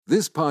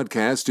This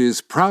podcast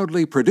is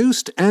proudly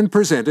produced and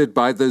presented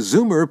by the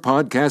Zoomer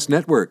Podcast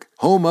Network,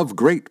 home of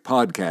great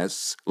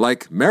podcasts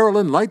like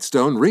Marilyn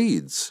Lightstone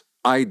Reads,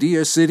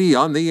 Idea City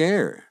on the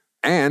Air,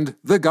 and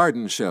The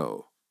Garden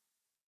Show.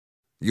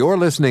 You're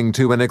listening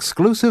to an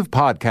exclusive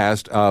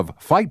podcast of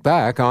Fight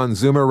Back on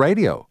Zoomer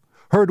Radio,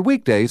 heard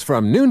weekdays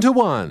from noon to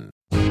 1.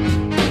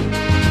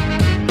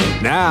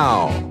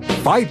 Now,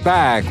 Fight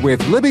Back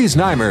with Libby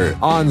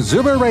Znaimer on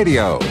Zoomer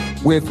Radio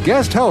with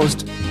guest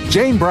host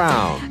Jane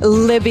Brown.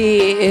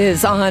 Libby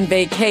is on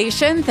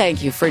vacation.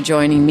 Thank you for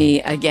joining me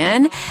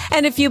again.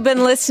 And if you've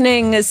been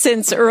listening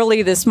since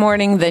early this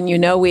morning, then you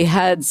know we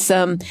had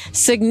some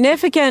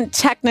significant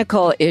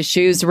technical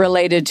issues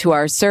related to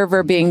our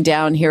server being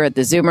down here at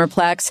the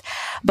Zoomerplex.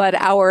 But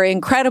our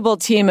incredible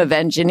team of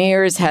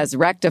engineers has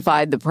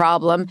rectified the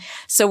problem.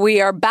 So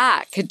we are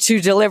back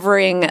to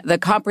delivering the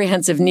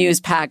comprehensive news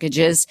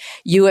packages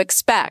you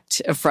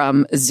expect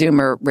from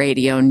Zoomer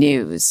Radio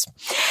News.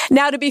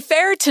 Now, to be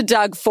fair to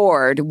Doug Ford,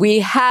 we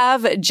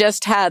have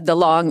just had the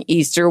long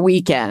Easter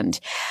weekend,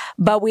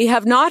 but we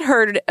have not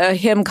heard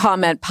him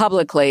comment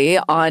publicly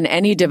on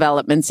any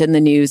developments in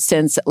the news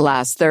since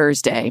last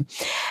Thursday.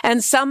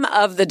 And some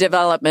of the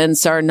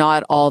developments are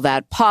not all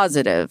that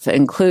positive,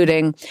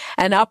 including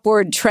an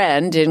upward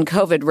trend in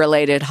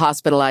COVID-related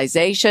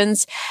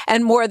hospitalizations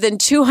and more than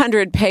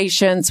 200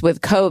 patients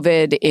with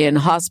COVID in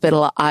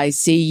hospital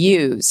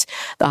ICUs,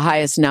 the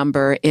highest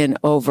number in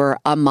over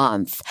a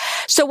month.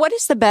 So what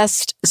is the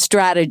best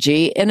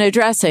strategy in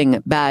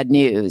addressing bad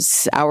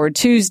news? Our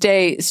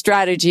Tuesday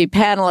strategy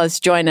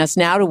panelists join us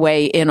now to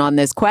weigh in on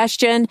this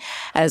question,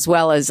 as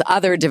well as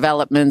other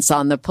developments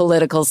on the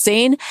political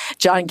scene.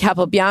 John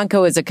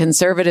Capobianco is a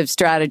conservative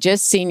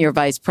strategist, senior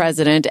vice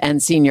president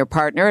and senior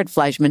partner at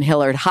Fleischman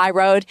Hillard High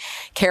Road.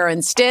 Karen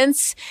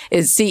Stintz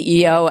is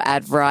CEO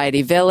at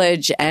Variety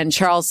Village, and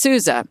Charles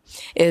Sousa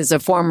is a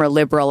former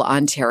Liberal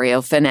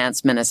Ontario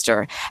finance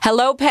minister.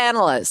 Hello,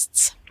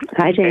 panelists.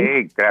 Hi, Jane.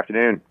 Hey, good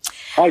afternoon.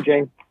 Hi,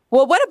 Jane.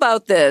 Well, what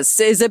about this?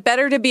 Is it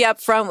better to be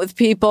upfront with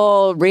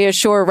people,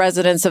 reassure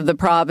residents of the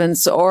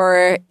province,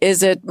 or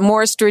is it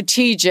more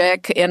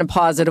strategic in a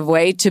positive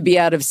way to be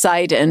out of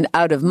sight and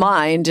out of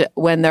mind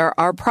when there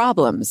are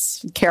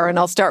problems? Karen,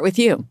 I'll start with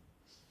you.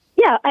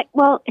 Yeah,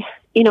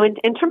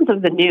 in terms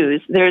of the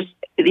news,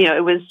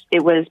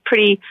 it was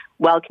pretty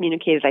well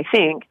communicated, I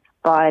think,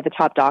 by the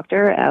top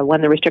doctor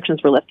when the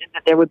restrictions were lifted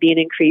that there would be an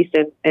increase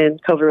in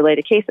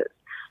COVID-related cases,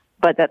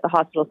 but that the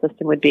hospital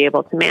system would be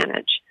able to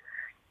manage.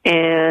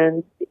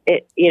 And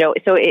I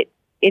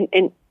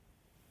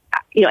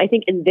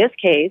think in this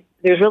case,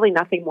 there's really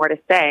nothing more to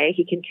say.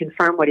 He can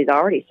confirm what he's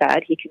already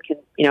said. He can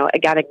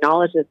again,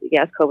 acknowledge that,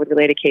 yes,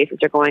 COVID-related cases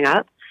are going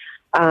up,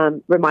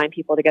 remind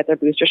people to get their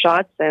booster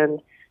shots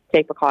and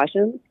take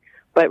precautions.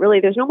 But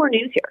really, there's no more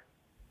news here.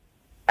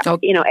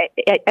 Okay.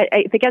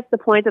 If it gets to the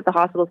point that the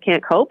hospitals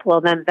can't cope, well,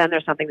 then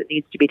there's something that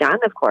needs to be done,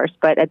 of course.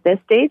 But at this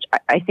stage,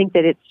 I think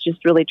that it's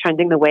just really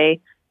trending the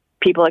way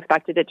people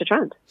expected it to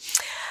trend.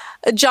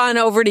 John,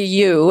 over to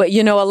you.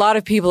 You know, a lot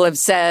of people have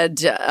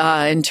said,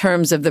 in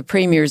terms of the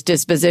Premier's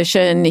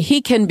disposition,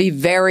 he can be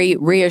very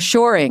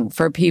reassuring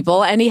for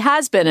people, and he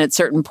has been at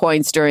certain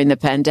points during the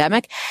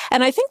pandemic.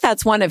 And I think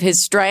that's one of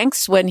his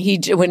strengths when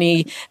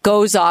he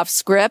goes off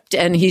script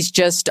and he's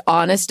just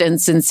honest and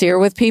sincere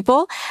with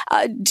people.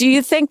 Do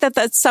you think that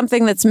that's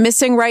something that's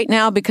missing right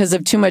now because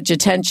of too much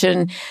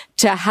attention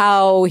to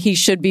how he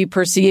should be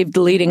perceived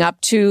leading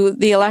up to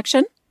the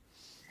election?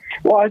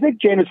 Well, I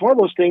think, Jane, it's one of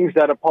those things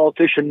that a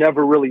politician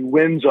never really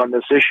wins on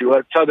this issue.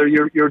 It's either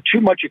you're too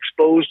much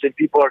exposed and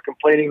people are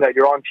complaining that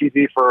you're on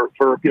TV for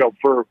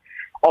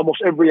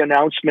almost every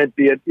announcement,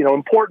 be it,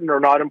 important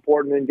or not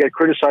important, and get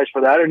criticized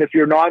for that. And if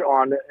you're not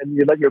on and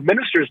you let your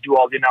ministers do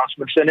all the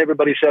announcements, then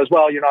everybody says,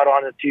 well, you're not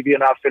on TV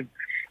enough and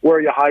where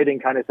are you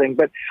hiding kind of thing.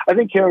 But I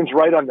think Karen's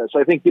right on this.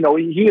 I think,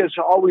 he has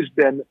always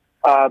been,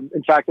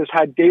 in fact, has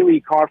had daily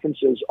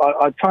conferences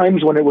at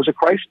times when it was a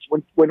crisis,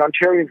 when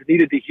Ontarians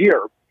needed to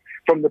hear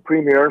from the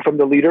Premier and from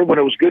the leader, when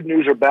it was good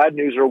news or bad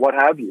news or what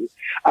have you.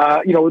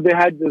 They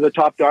had the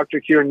top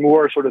doctor, Kieran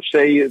Moore, sort of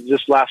say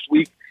just last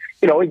week,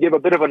 he gave a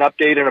bit of an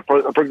update and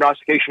a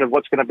prognostication of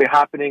what's going to be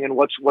happening and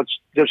what's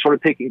just sort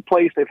of taking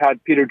place. They've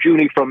had Peter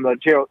Juni from the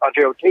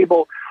Ontario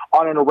Table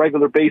on a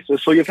regular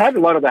basis. So you've had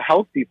a lot of the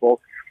health people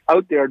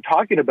out there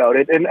talking about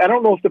it. And I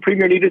don't know if the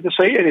Premier needed to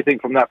say anything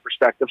from that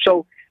perspective.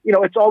 So,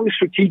 it's always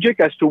strategic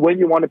as to when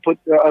you want to put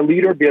a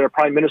leader, be it a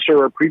Prime Minister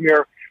or a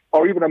Premier,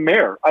 or even a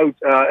mayor out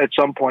at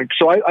some point.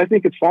 So I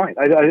think it's fine.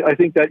 I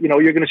think that,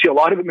 you're going to see a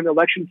lot of them in the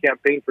election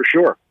campaign for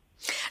sure.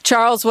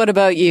 Charles, what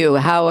about you?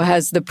 How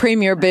has the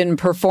Premier been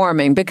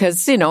performing?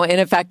 Because, in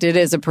effect, it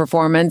is a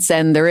performance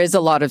and there is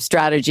a lot of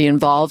strategy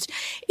involved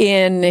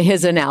in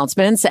his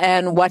announcements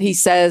and what he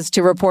says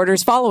to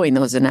reporters following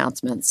those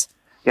announcements.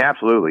 Yeah,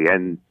 absolutely.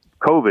 And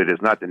COVID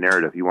is not the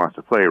narrative he wants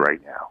to play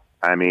right now.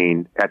 I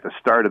mean, at the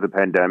start of the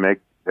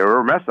pandemic, there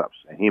were mess-ups,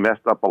 and he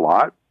messed up a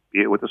lot. Be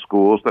it with the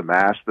schools, the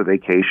masks, the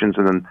vacations,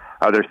 and then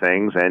other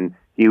things. And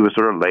he was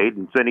sort of late,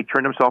 and then he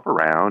turned himself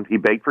around. He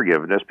begged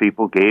forgiveness.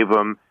 People gave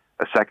him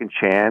a second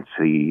chance.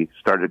 He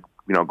started,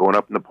 going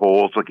up in the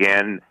polls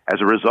again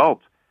as a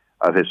result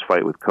of his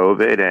fight with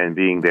COVID and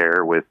being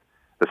there with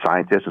the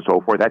scientists and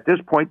so forth. At this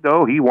point,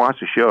 though, he wants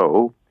to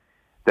show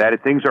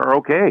that things are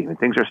okay and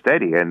things are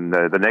steady, and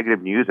the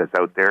negative news that's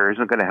out there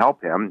isn't going to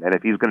help him. And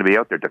if he's going to be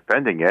out there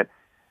defending it,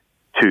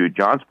 to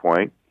John's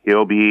point, he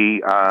won't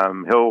be a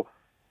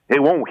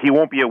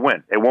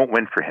win. It won't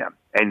win for him.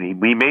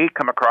 And we may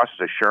come across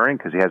as assuring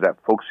because he has that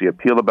folksy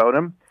appeal about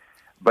him.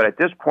 But at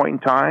this point in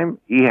time,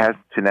 he has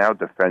to now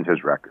defend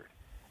his record.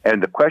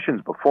 And the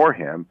questions before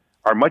him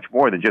are much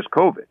more than just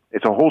COVID.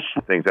 It's a whole slew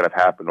of things that have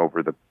happened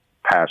over the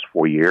past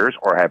 4 years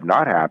or have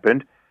not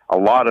happened. A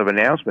lot of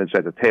announcements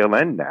at the tail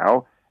end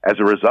now. As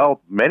a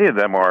result, many of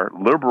them are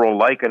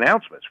liberal-like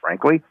announcements,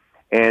 frankly.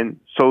 And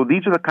so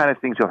these are the kind of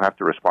things he'll have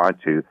to respond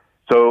to.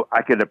 So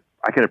I can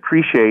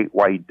appreciate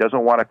why he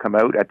doesn't want to come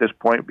out at this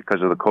point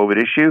because of the COVID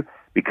issue,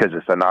 because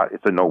it's a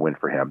no-win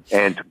for him.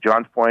 And to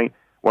John's point,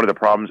 one of the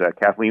problems that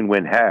Kathleen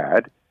Wynne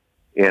had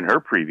in her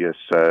previous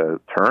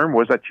term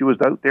was that she was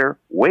out there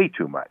way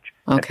too much,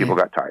 and people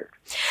got tired.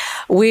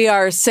 We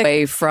are 6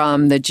 away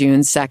from the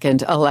June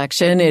 2nd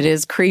election. It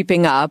is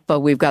creeping up, but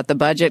we've got the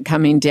budget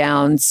coming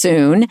down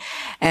soon,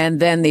 and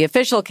then the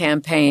official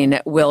campaign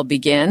will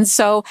begin.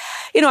 So,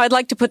 I'd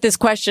like to put this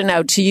question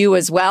out to you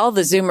as well,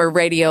 the Zoomer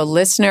Radio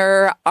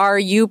listener. Are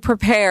you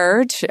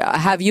prepared?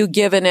 Have you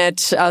given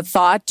it a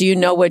thought? Do you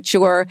know what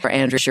you're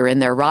in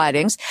their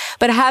ridings,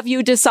 but have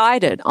you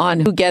decided on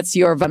who gets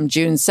your vote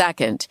June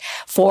 2nd?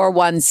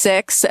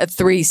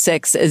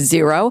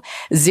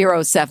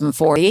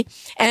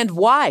 416-360-0740. And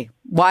why?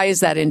 Why is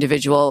that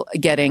individual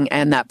getting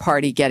and that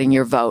party getting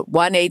your vote?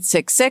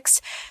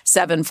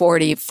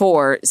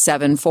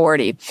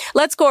 1-866-740-4740.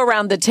 Let's go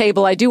around the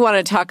table. I do want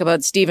to talk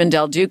about Stephen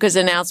Del Duca's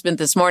announcement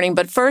this morning.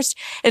 But first,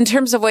 in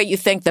terms of what you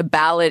think the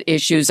ballot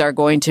issues are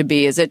going to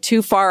be, is it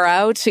too far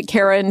out,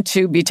 Karen,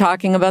 to be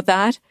talking about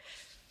that?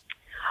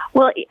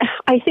 Well,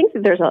 I think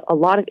that there's a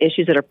lot of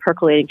issues that are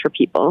percolating for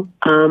people,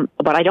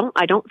 but I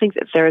don't think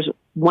that there's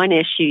one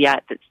issue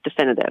yet that's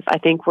definitive. I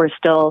think we're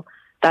still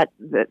that's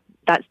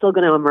still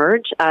going to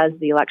emerge as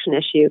the election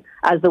issue,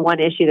 as the one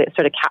issue that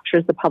sort of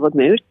captures the public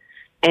mood.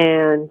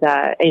 And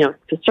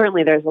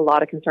certainly there's a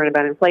lot of concern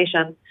about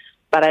inflation,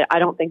 but I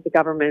don't think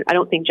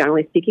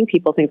generally speaking,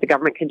 people think the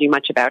government can do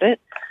much about it.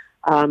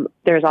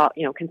 There's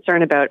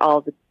concern about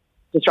all the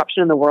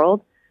disruption in the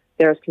world.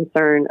 There's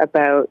concern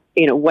about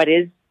what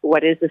is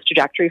this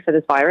trajectory for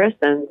this virus,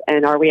 and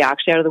are we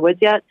actually out of the woods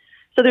yet?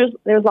 So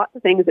there's lots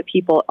of things that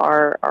people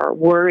are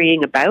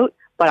worrying about,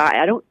 but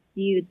I don't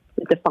see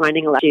the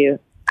defining issue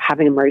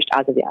having emerged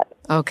as of yet.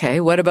 Okay.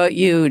 What about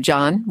you,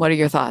 John? What are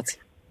your thoughts?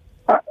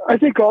 I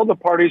think all the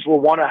parties will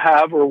want to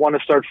have or want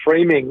to start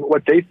framing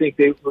what they think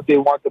they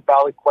want the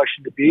ballot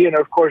question to be. And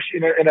of course,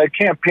 in a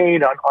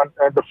campaign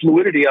on the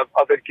fluidity of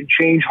it can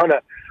change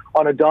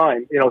on a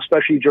dime,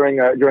 especially during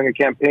a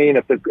campaign.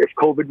 If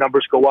COVID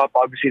numbers go up,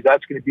 obviously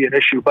that's going to be an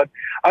issue. But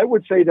I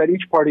would say that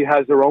each party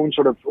has their own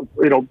sort of,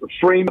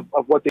 frame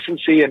of what they can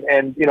see and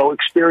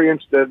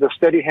experience the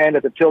steady hand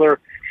at the tiller.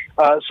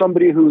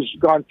 Somebody who's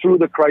gone through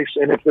the crisis,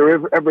 and if there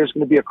ever is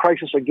going to be a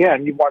crisis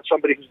again, you want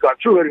somebody who's gone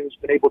through it and who's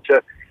been able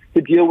to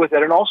deal with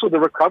it, and also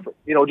the recovery.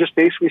 Just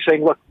basically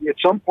saying, look, at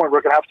some point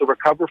we're going to have to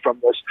recover from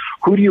this.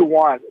 Who do you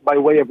want by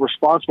way of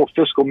responsible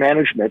fiscal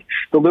management?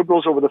 The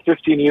Liberals over the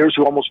 15 years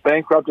who almost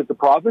bankrupted the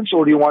province,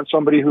 or do you want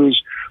somebody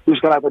who's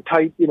going to have a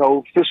tight,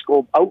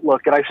 fiscal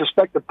outlook? And I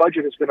suspect the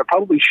budget is going to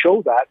probably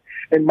show that,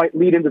 and might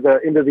lead into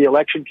the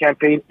election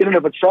campaign in and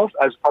of itself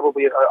as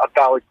probably a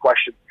valid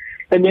question.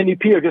 And the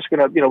NDP are just going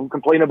to,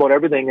 complain about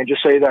everything and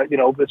just say that,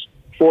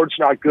 Ford's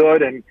not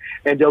good and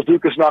Del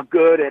Duca's not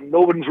good and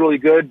nobody's really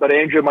good, but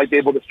Andrea might be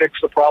able to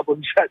fix the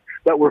problems that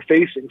we're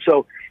facing.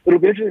 So it'll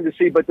be interesting to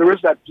see, but there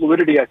is that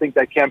fluidity I think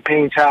that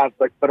campaigns have.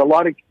 But a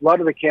lot of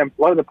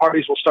the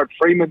parties will start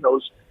framing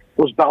those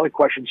ballot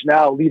questions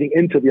now leading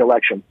into the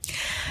election.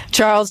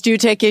 Charles, do you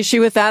take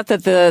issue with that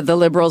the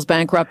Liberals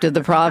bankrupted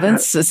the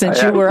province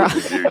since you were?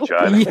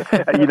 John.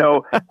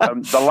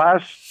 The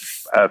last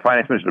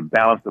finance minister to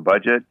balance the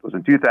budget was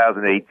in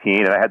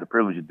 2018, and I had the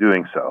privilege of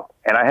doing so.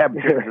 And I have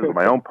differences with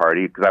my own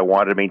party because I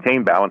wanted to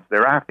maintain balance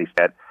thereafter. They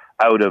said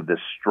out of the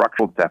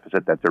structural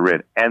deficit that they're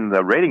in. And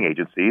the rating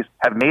agencies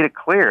have made it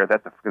clear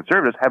that the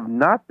Conservatives have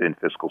not been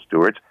fiscal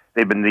stewards.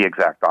 They've been the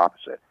exact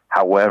opposite.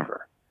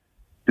 However,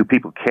 do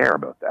people care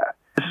about that?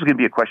 This is going to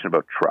be a question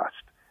about trust.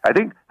 I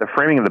think the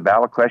framing of the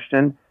ballot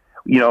question,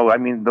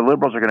 the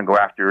Liberals are going to go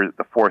after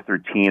the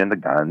 413 and the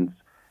guns.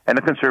 And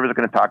the Conservatives are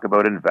going to talk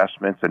about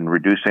investments and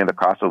reducing the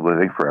cost of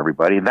living for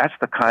everybody. And that's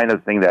the kind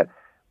of thing that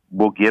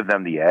will give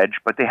them the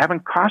edge. But they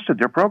haven't costed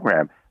their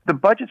program. The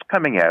budget's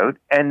coming out,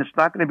 and it's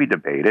not going to be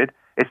debated.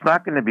 It's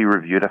not going to be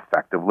reviewed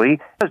effectively,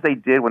 as they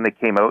did when they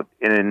came out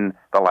in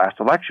the last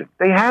election.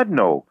 They had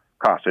no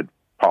costed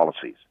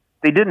policies.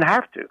 They didn't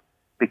have to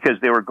because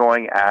they were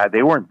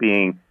they weren't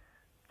being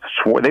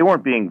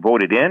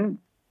voted in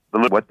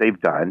what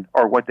they've done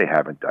or what they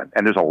haven't done.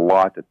 And there's a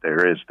lot that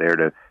there is there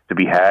to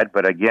be had.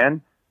 But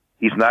again,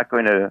 he's not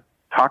going to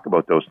talk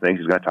about those things.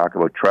 He's going to talk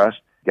about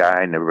trust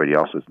guy and everybody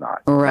else is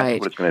not. Right.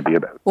 That's what it's going to be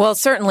about. Well,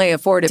 certainly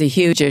affordability is a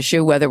huge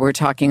issue, whether we're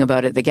talking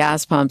about at the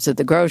gas pumps, at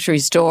the grocery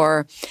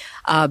store,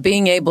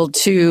 being able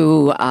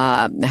to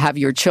have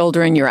your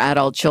children, your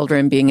adult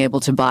children, being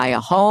able to buy a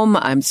home.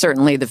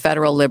 Certainly the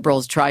federal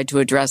Liberals tried to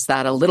address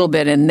that a little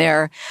bit in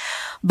their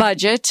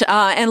budget,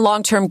 and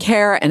long-term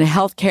care and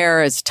health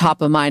care is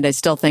top of mind, I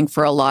still think,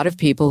 for a lot of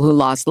people who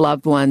lost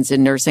loved ones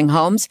in nursing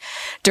homes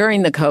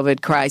during the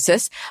COVID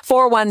crisis.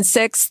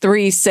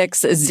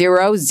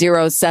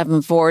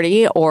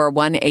 416-360-0740 or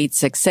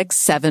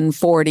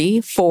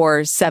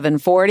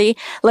 1-866-740-4740.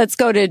 Let's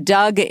go to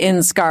Doug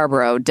in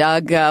Scarborough.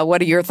 Doug,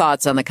 what are your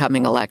thoughts on the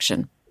coming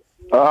election?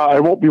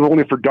 I won't be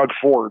voting for Doug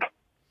Ford.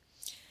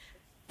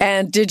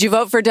 And did you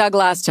vote for Doug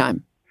last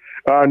time?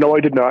 No,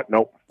 I did not.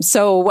 No.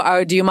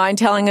 So do you mind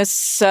telling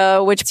us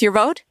which is your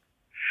vote?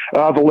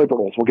 The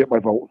Liberals will get my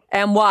vote.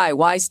 And why?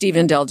 Why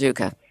Stephen Del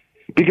Duca?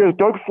 Because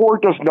Doug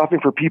Ford does nothing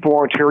for people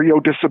on Ontario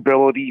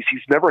disabilities.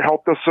 He's never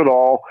helped us at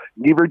all.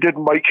 Neither did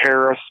Mike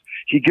Harris.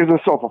 He gives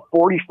himself a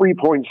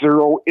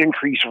 43.0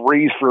 increase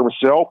raise for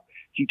himself.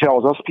 He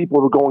tells us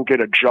people to go and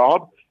get a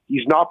job.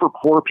 He's not for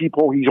poor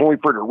people. He's only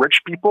for the rich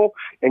people.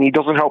 And he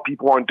doesn't help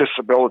people on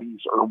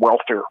disabilities or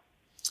welfare.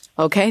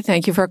 Okay,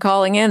 thank you for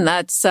calling in.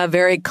 That's a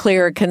very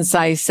clear,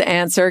 concise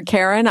answer,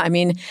 Karen. I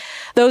mean,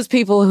 those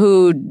people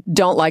who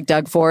don't like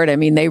Doug Ford, I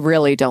mean, they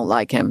really don't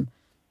like him.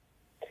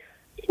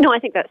 No, I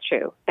think that's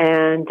true,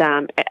 and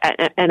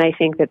I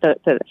think that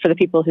for the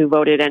people who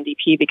voted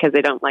NDP because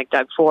they don't like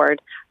Doug Ford,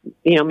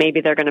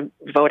 maybe they're going to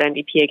vote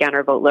NDP again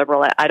or vote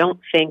Liberal. I don't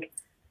think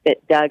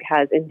that Doug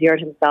has endeared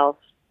himself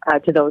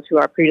to those who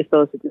are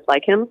predisposed to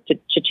dislike him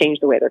to change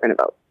the way they're going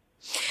to vote.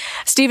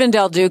 Stephen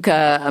Del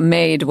Duca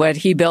made what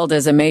he billed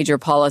as a major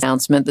policy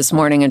announcement this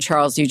morning. And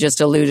Charles, you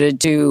just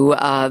alluded to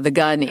the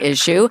gun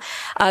issue.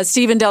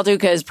 Stephen Del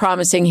Duca is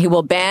promising he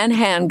will ban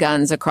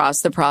handguns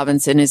across the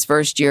province in his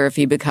first year if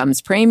he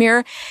becomes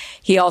premier.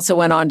 He also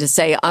went on to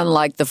say,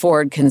 unlike the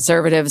Ford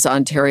Conservatives,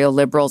 Ontario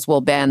Liberals will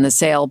ban the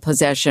sale,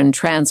 possession,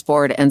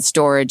 transport, and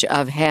storage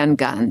of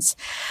handguns.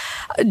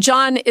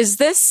 John, does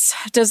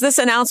this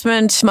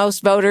announcement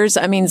most voters?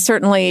 I mean,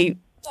 certainly,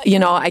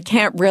 I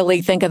can't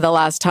really think of the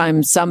last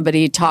time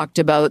somebody talked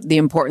about the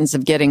importance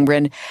of getting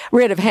rid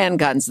of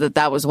handguns,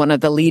 that was one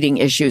of the leading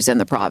issues in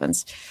the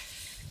province.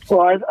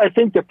 Well, I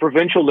think the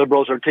provincial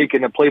Liberals are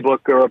taking a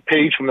playbook or a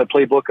page from the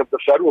playbook of the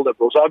federal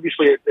Liberals.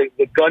 Obviously,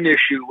 the gun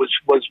issue was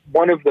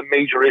one of the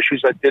major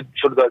issues that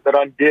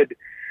undid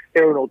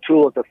Aaron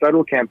O'Toole at the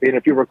federal campaign.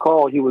 If you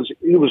recall, he was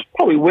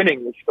probably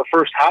winning the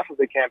first half of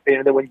the campaign,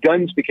 and then when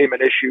guns became an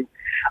issue,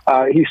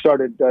 he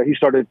started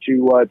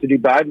to do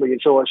badly.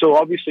 And so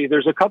obviously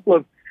there's a couple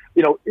of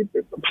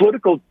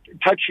political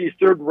touchy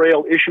third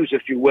rail issues,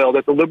 if you will,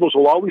 that the Liberals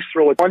will always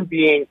throw at, one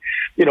being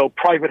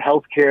private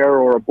health care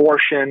or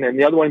abortion, and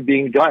the other one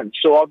being guns.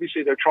 So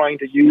obviously they're trying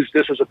to use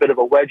this as a bit of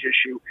a wedge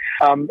issue.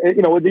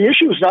 The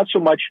issue is not so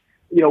much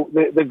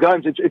the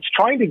guns. It's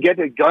trying to get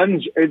the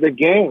gangs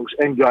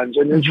and guns,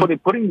 and it's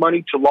putting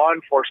money to law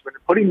enforcement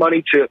and putting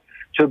money to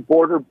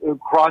border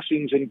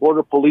crossings and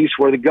border police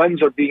where the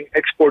guns are being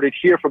exported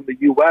here from the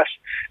U.S.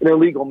 in an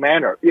illegal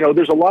manner.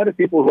 There's a lot of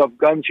people who have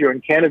guns here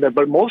in Canada,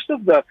 but most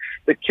of the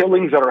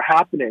killings that are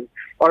happening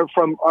are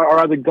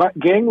either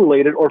gang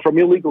related or from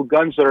illegal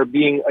guns that are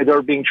being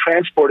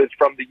transported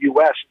from the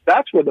U.S.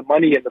 That's where the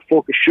money and the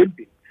focus should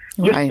be.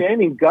 Just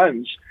banning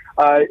guns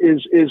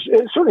is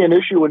certainly an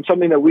issue and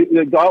something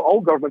that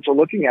all governments are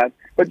looking at.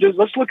 But just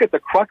let's look at the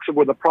crux of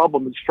where the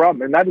problem is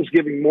from, and that is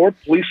giving more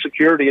police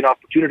security and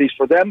opportunities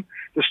for them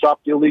to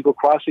stop the illegal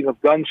crossing of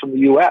guns from the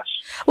U.S.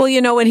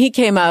 Well, when he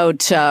came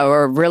out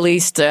or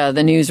released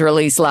the news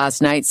release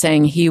last night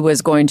saying he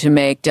was going to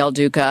make Del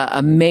Duca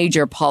a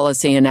major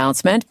policy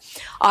announcement,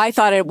 I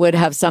thought it would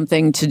have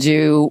something to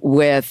do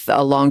with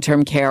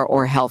long-term care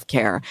or health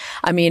care.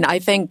 I mean, I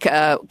think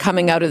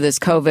coming out of this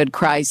COVID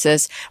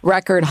crisis,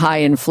 record high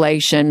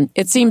inflation,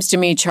 it seems to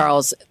me,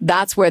 Charles,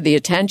 that's where the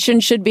attention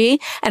should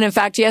be. And in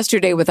fact,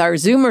 yesterday with our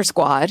Zoomer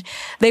squad,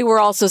 they were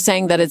also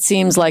saying that it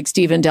seems like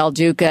Stephen Del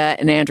Duca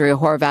and Andrea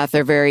Horvath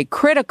are very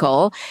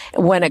critical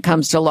when it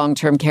comes to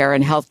long-term care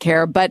and health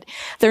care, but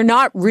they're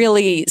not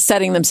really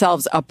setting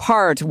themselves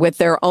apart with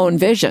their own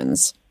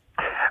visions.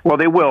 Well,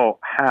 they will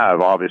have,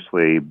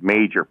 obviously,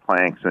 major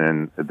planks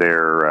in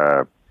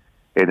their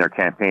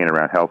campaign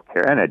around health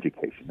care and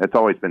education. That's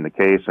always been the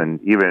case,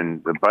 and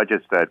even the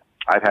budgets that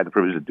I've had the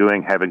privilege of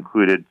doing have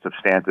included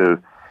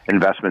substantive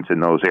investments in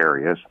those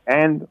areas.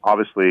 And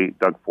obviously,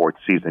 Doug Ford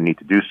sees the need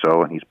to do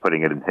so, and he's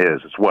putting it in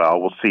his as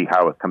well. We'll see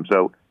how it comes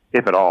out,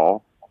 if at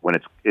all, when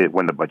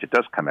the budget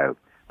does come out.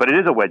 But it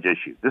is a wedge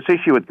issue. This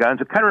issue with guns,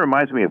 it kind of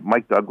reminds me of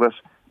Mike Douglas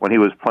when he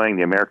was playing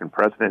the American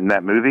president in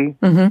that movie,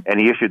 and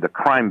he issued the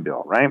crime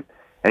bill, right?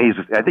 And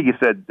I think he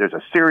said, there's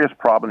a serious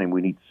problem and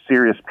we need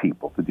serious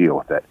people to deal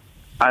with it.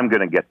 I'm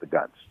going to get the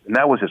guns. And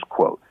that was his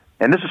quote.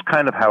 And this is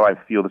kind of how I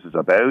feel this is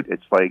about.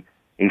 It's like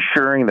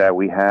ensuring that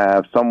we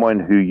have someone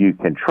who you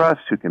can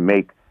trust, who can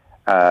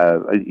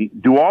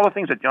do all the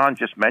things that John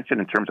just mentioned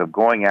in terms of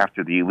going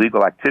after the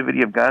illegal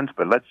activity of guns,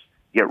 but let's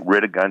get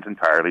rid of guns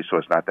entirely so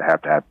as not to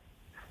have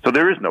So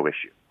there is no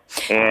issue.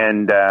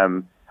 And,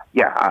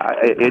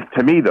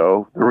 to me,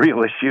 though, the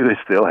real issue is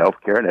still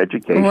healthcare and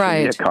education,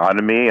 right. The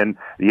economy and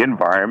the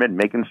environment,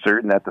 making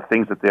certain that the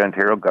things that the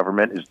Ontario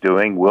government is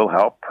doing will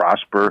help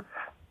prosper,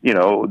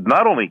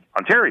 not only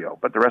Ontario,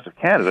 but the rest of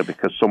Canada,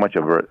 because so much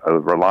of a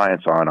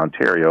reliance on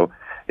Ontario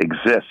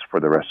exists for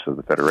the rest of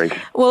the Federation.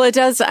 Well, it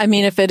does. I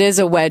mean, if it is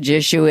a wedge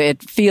issue,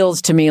 it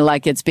feels to me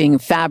like it's being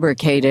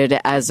fabricated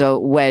as a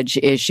wedge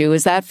issue.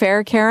 Is that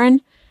fair,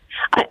 Karen?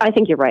 I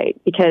think you're right,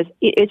 because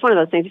it's one of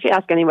those things. If you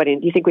ask anybody,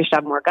 do you think we should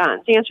have more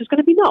guns? The answer is going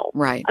to be no.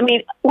 Right. I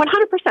mean,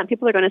 100%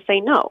 people are going to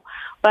say no.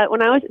 But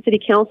when I was at City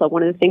Council,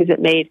 one of the things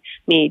that made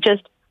me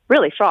just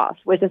really froth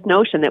was this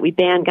notion that we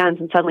ban guns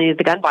and suddenly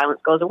the gun violence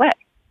goes away.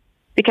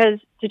 Because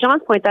to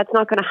John's point, that's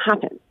not going to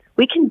happen.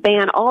 We can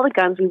ban all the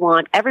guns we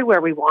want,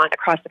 everywhere we want,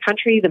 across the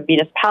country, the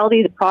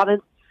municipality, the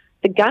province.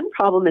 The gun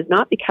problem is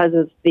not because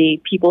of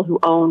the people who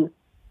own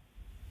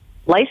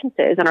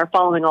licenses and are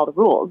following all the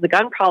rules. The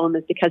gun problem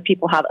is because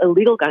people have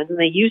illegal guns and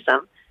they use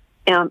them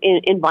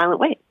in violent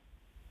ways.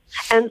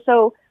 And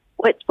so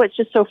what's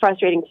just so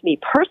frustrating to me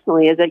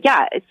personally is that,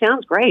 it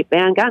sounds great,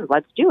 ban guns,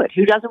 let's do it.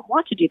 Who doesn't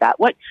want to do that?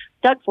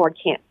 Doug Ford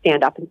can't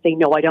stand up and say,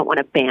 no, I don't want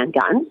to ban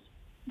guns,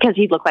 because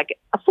he'd look like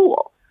a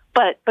fool.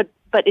 But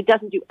it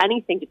doesn't do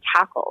anything to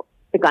tackle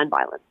the gun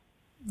violence.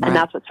 Right. And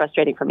that's what's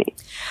frustrating for me.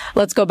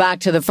 Let's go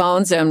back to the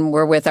phones, and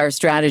we're with our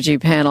strategy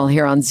panel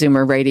here on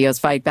Zoomer Radio's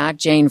Fight Back.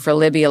 Jane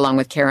Libby, along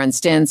with Karen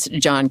Stintz,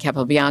 John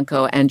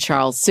Capobianco, and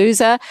Charles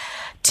Souza.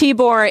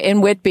 Tibor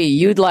in Whitby,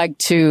 you'd like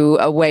to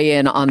weigh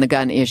in on the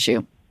gun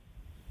issue.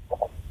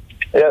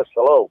 Yes,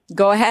 hello.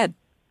 Go ahead.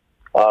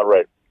 All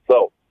right.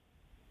 So,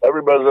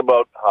 everybody's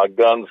about how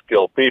guns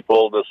kill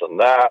people, this and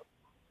that,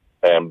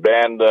 and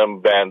ban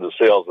the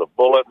sales of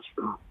bullets.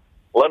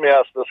 Let me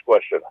ask this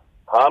question.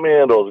 How many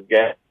of those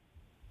gangs...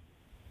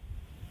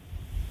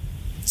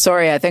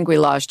 Sorry, I think we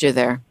lost you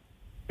there.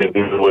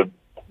 ...with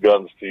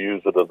guns to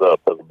use it as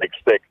a big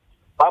stick,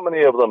 how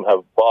many of them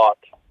have bought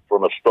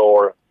from a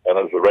store and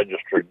as a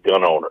registered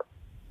gun owner?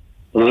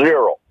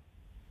 Zero.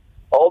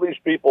 All these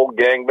people,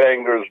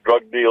 gangbangers,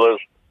 drug dealers,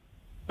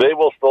 they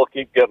will still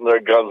keep getting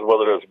their guns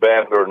whether it's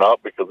banned or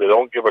not, because they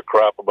don't give a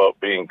crap about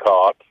being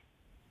caught.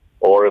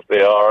 Or if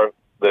they are,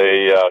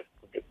 they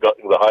got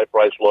the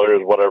high-priced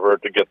lawyers, whatever,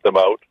 to get them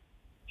out.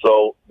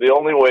 So the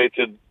only way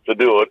to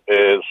do it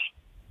is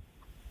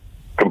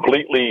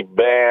completely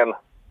ban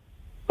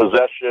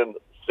possession,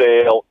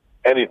 sale,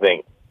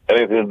 anything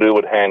to do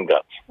with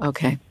handguns.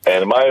 Okay.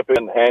 And in my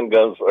opinion,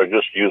 handguns are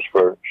just used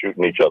for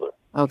shooting each other.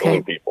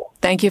 Okay. People.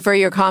 Thank you for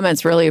your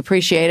comments. Really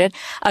appreciate it.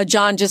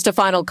 John, just a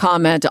final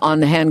comment on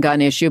the handgun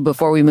issue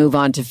before we move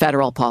on to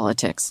federal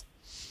politics.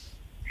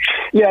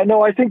 Yeah,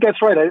 no, I think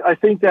that's right. I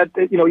think that,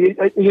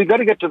 you got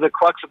to get to the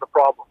crux of the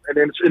problem.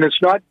 And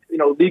it's not,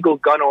 legal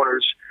gun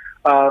owners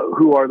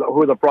who are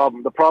the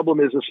problem. The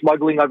problem is the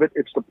smuggling of it.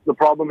 The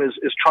problem is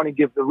trying to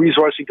give the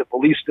resourcing to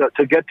police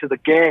to get to the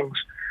gangs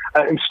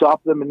and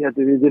stop them, and yet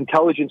the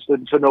intelligence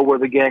to know where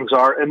the gangs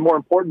are, and more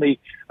importantly,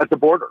 at the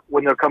border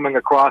when they're coming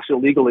across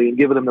illegally, and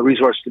giving them the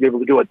resources to be able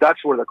to do it.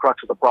 That's where the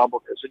crux of the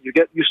problem is. And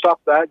you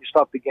stop that, you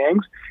stop the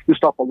gangs, you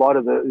stop a lot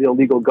of the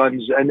illegal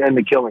guns and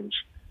the killings.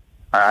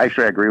 I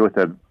actually agree with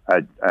it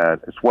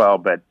as well,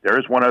 but there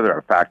is one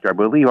other factor. I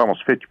believe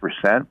almost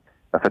 50%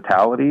 of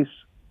fatalities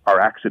are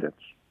accidents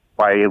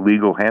by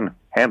illegal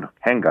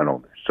handgun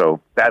owners.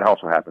 So that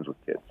also happens with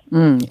kids.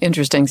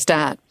 Interesting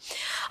stat.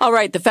 All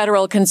right, the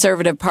federal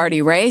Conservative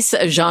Party race.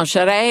 Jean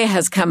Charest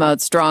has come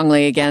out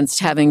strongly against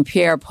having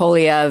Pierre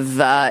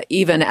Poilievre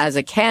even as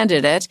a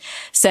candidate,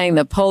 saying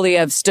that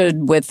Poilievre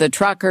stood with the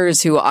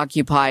truckers who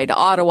occupied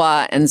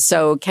Ottawa and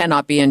so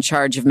cannot be in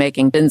charge of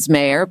making Ben's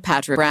mayor.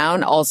 Patrick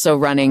Brown, also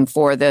running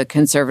for the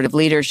Conservative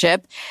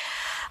leadership,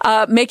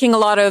 making a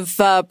lot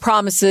of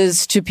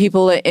promises to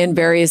people in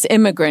various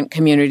immigrant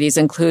communities,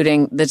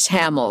 including the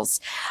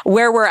Tamils.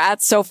 Where we're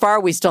at so far,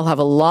 we still have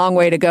a long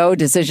way to go.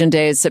 Decision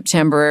day is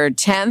September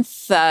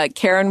 10th.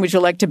 Karen, would you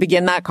like to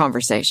begin that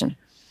conversation?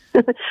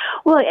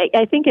 Well,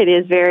 I think it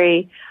is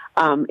very,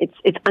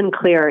 it's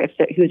unclear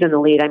who's in the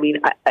lead. I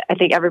mean, I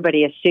think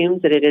everybody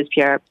assumes that it is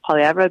Pierre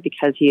Poilievre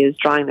because he is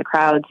drawing the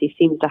crowds. He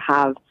seems to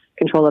have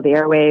control of the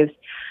airwaves.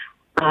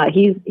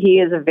 He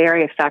is a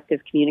very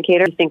effective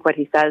communicator. I think what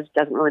he says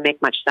doesn't really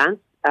make much sense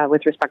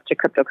with respect to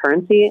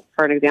cryptocurrency.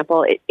 For an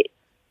example,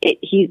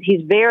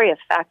 he's very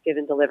effective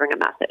in delivering a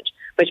message,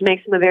 which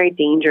makes him a very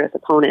dangerous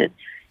opponent.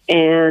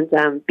 And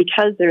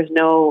because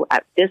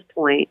at this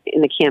point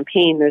in the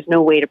campaign, there's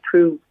no way to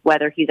prove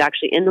whether he's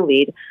actually in the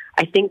lead,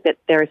 I think that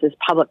there's this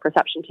public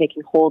perception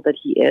taking hold that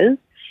he is,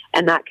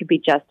 and that could be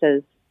just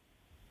as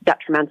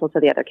detrimental to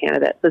the other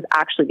candidates as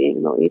actually being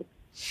in the lead.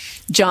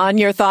 John,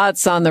 your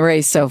thoughts on the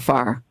race so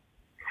far?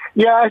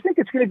 Yeah, I think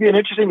it's going to be an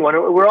interesting one.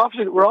 We're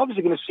obviously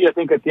going to see, I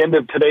think, at the end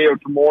of today or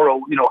tomorrow,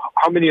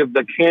 how many of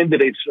the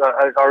candidates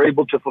are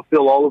able to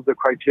fulfill all of the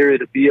criteria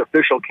to be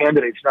official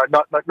candidates.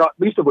 Not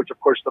least of which, of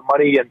course, the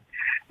money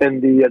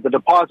and the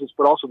deposits,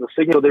 but also the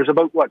signal. There's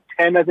about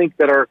 10, I think,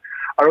 that are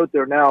out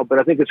there now, but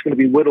I think it's going to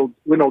be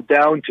whittled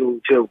down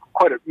to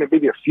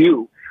maybe a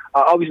few.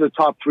 obviously the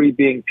top three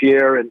being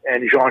Pierre and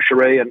Jean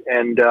Charest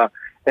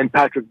and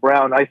Patrick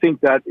Brown. I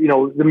think that,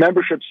 the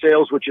membership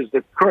sales, which is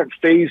the current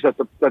phase that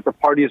the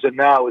party is in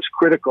now, is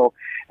critical.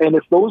 And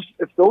if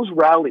those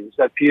rallies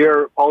that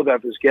Pierre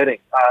Poilievre is getting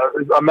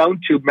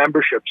amount to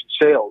memberships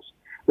and sales,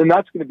 then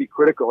that's going to be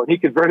critical. And he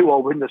could very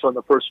well win this on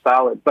the first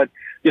ballot. But,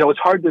 it's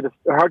hard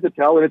to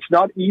tell. And it's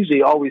not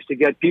easy always to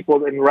get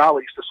people in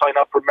rallies to sign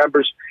up for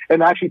members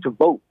and actually to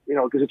vote,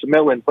 because it's a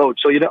mail-in vote.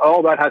 So,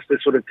 all that has to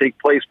sort of take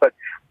place.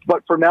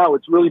 But for now,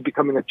 it's really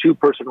becoming a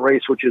two-person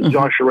race, which is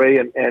Jean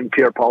Charest and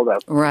Pierre Poilievre.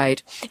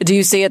 Right. Do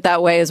you see it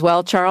that way as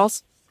well,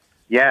 Charles?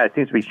 Yeah, it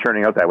seems to be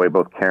turning out that way.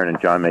 Both Karen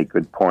and John make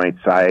good points.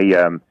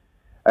 I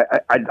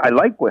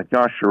like what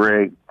Jean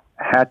Charest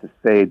had to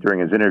say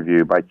during his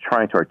interview by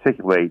trying to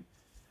articulate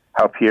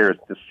how Pierre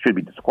should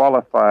be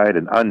disqualified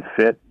and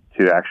unfit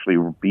to actually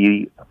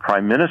be a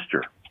prime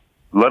minister,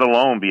 let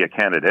alone be a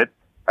candidate.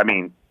 I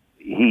mean,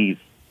 he's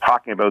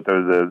talking about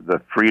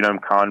the Freedom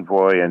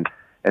Convoy and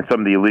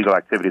some of the illegal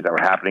activities that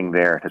were happening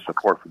there, his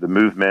support for the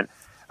movement,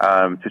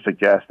 to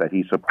suggest that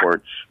he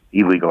supports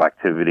illegal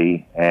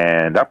activity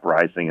and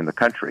uprising in the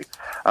country.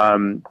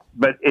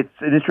 But it's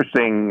an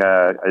interesting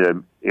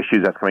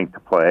issue that's coming to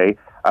play.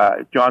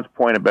 John's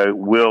point about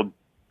will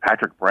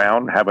Patrick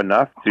Brown have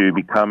enough to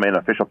become an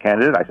official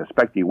candidate? I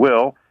suspect he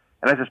will,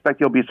 and I suspect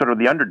he'll be sort of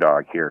the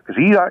underdog here because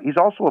he's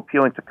also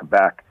appealing to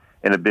Quebec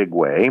in a big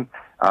way,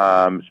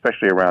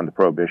 especially around the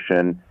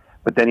Prohibition.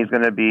 But then he's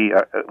going to be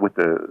with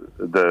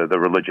the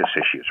religious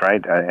issues,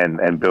 right?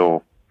 And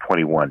Bill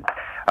 21.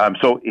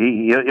 So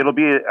it'll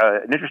be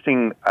an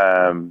interesting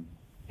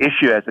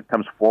issue as it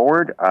comes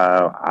forward.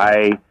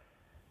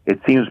 It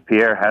seems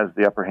Pierre has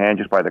the upper hand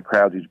just by the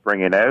crowds he's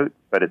bringing out,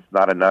 but it's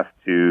not enough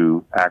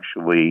to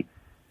actually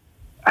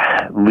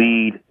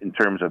lead in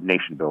terms of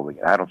nation building.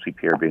 I don't see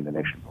Pierre being the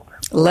nation builder.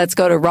 Let's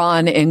go to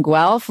Ron in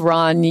Guelph.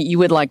 Ron, you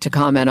would like to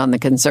comment on the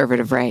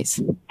Conservative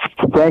race.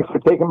 Thanks for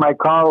taking my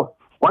call.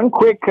 One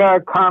quick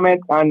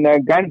comment on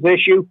the guns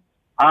issue.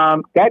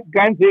 That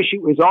guns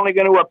issue is only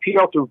going to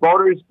appeal to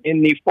voters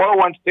in the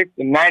 416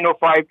 and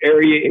 905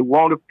 area. It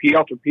won't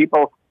appeal to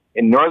people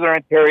in Northern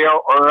Ontario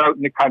or out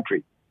in the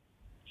country.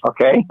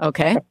 Okay?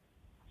 Okay.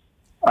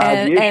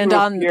 And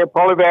on Pierre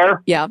Poilievre,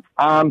 yeah.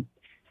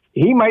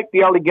 He might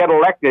be able to get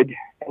elected,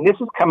 and this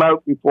has come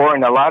out before,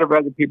 and a lot of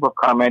other people have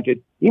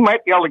commented. He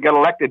might be able to get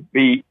elected,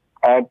 be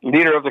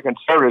leader of the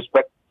Conservatives,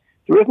 but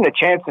there isn't a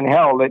chance in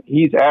hell that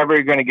he's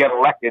ever going to get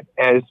elected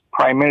as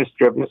Prime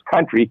Minister of this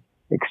country,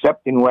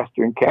 except in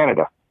Western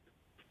Canada.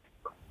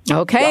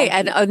 Okay.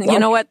 And you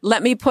know what?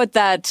 Let me put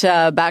that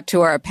back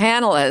to our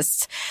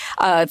panelists.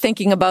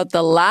 Thinking about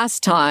the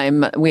last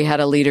time we had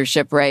a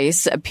leadership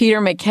race,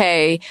 Peter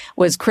MacKay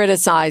was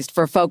criticized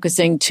for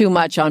focusing too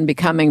much on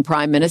becoming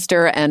prime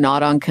minister and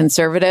not on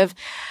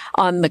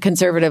the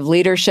Conservative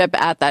leadership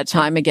at that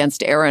time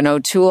against Erin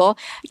O'Toole.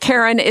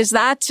 Karen, is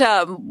that,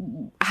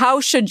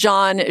 how should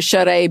Jean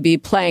Charest be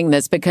playing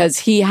this? Because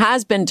he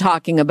has been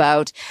talking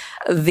about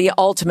the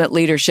ultimate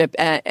leadership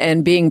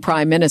and being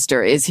prime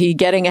minister. Is he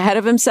getting ahead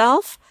of himself?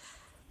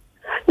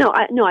 No,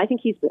 I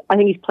think he's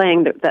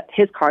playing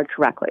his card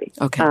correctly.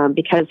 Okay.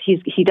 Because he's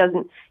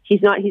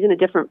in a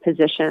different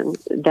position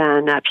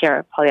than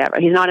Pierre Poilievre.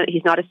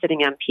 He's not a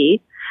sitting MP.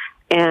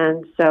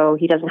 And so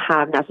he doesn't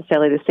have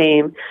necessarily the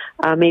same,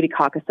 maybe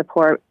caucus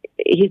support.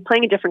 He's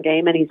playing a different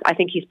game, and I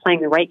think he's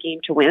playing the right game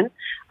to win.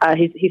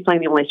 He's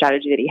playing the only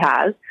strategy that he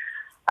has.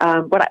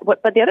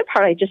 But the other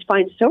part I just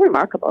find so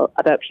remarkable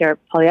about Pierre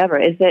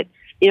Poilievre is that,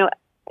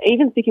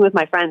 even speaking with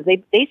my friends,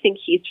 they think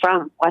he's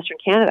from Western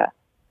Canada,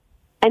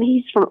 and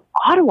he's from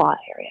Ottawa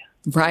area.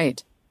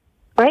 Right.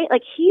 Right?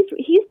 Like he's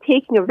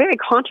taking a very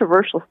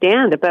controversial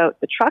stand about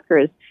the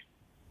truckers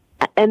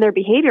and their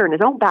behavior in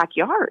his own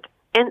backyard.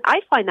 And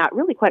I find that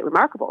really quite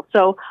remarkable.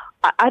 So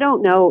I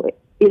don't know,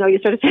 you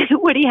sort of say,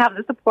 would he have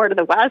the support of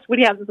the West? Would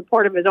he have the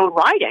support of his own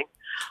riding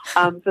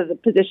for the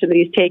position that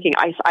he's taking?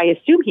 I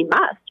assume he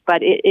must,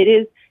 but it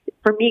is,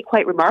 for me,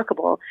 quite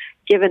remarkable,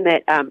 given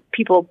that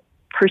people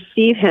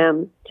perceive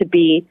him to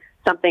be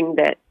something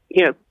that,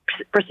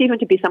 perceive him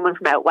to be someone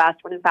from out West,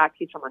 when in fact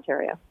he's from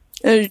Ontario.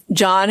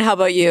 John, how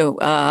about you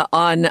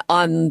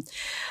on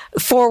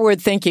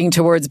forward thinking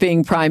towards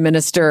being prime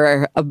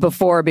minister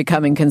before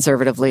becoming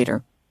Conservative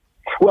leader?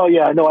 Well,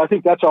 yeah, no, I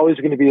think that's always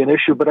going to be an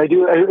issue. But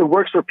it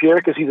works for Pierre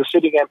because he's a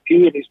sitting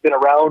MP and he's been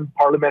around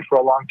Parliament for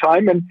a long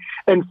time.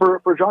 And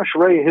for Jean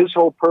Charest, his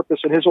whole purpose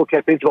and his whole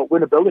campaign is about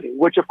winnability,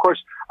 which, of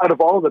course, out of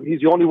all of them,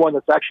 he's the only one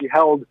that's actually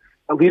held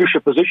a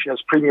leadership position as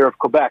Premier of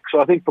Quebec.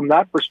 So I think from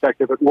that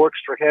perspective, it works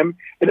for him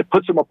and it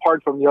puts him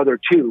apart from the other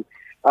two.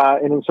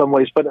 And in some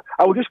ways, but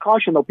I would just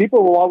caution though,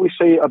 people will always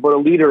say about a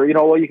leader,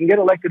 you can get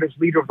elected as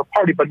leader of the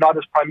party, but not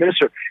as prime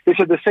minister. They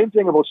said the same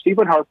thing about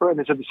Stephen Harper, and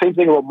they said the same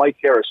thing about Mike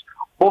Harris.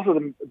 Both of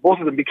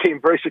them became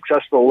very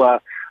successful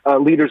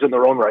leaders in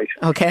their own right.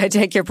 Okay, I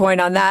take your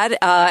point on that.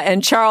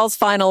 And Charles,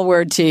 final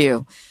word to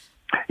you.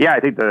 Yeah,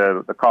 I think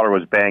the caller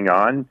was bang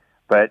on,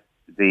 but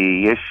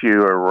the issue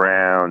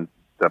around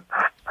the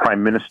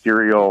prime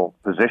ministerial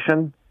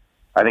position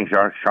I think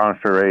Jean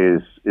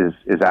Charest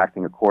is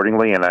acting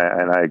accordingly, and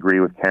I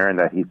agree with Karen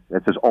that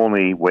that's his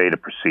only way to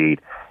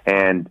proceed.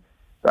 And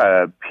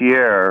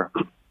Pierre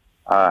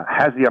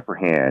has the upper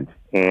hand,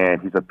 and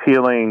he's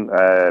appealing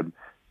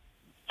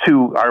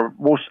to our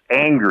most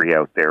angry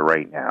out there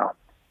right now.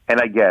 And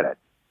I get it.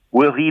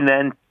 Will he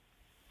then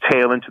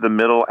tail into the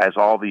middle as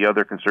all the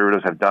other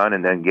conservatives have done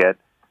and then get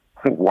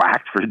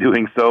whacked for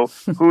doing so?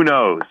 Who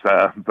knows?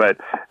 But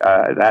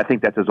I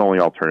think that's his only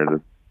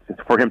alternative.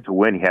 For him to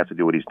win, he has to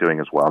do what he's doing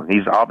as well. And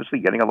he's obviously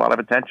getting a lot of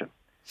attention,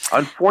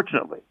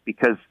 unfortunately,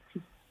 because,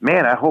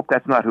 man, I hope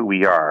that's not who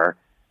we are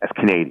as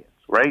Canadians,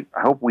 right?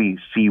 I hope we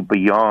see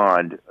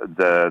beyond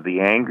the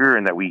anger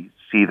and that we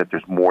see that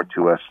there's more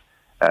to us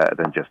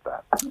than just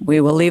that.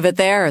 We will leave it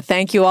there.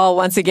 Thank you all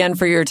once again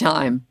for your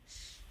time.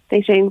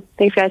 Thanks, Jane.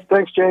 Thanks, guys.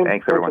 Thanks, Jane.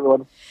 Thanks,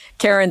 everyone.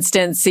 Karen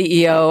Stint,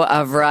 CEO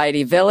of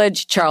Variety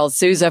Village, Charles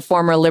Sousa,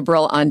 former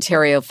Liberal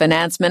Ontario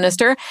Finance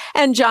Minister,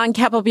 and John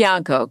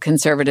Capobianco,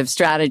 Conservative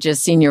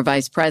Strategist, Senior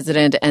Vice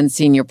President and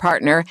Senior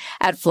Partner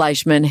at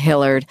Fleischman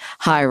Hillard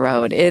High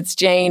Road. It's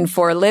Jane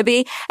for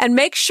Libby, and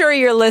make sure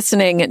you're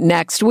listening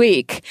next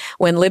week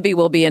when Libby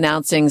will be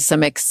announcing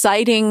some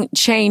exciting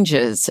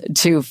changes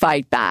to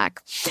fight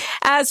back.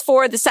 As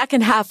for the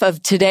second half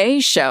of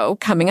today's show,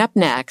 coming up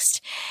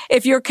next,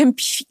 if you're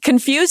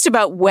confused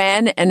about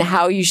when and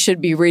how you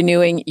should be renewing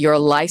your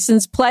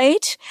license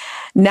plate,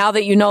 now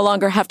that you no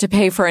longer have to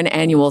pay for an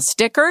annual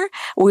sticker,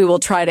 we will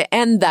try to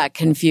end that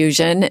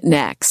confusion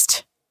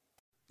next.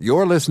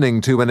 You're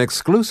listening to an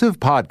exclusive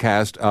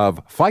podcast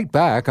of Fight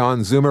Back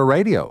on Zoomer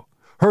Radio.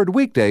 Heard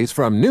weekdays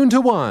from noon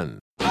to 1.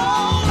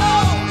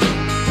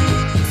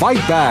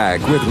 Fight Back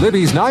with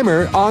Libby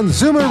Znaimer on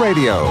Zoomer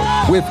Radio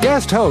with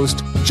guest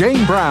host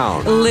Jane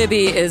Brown.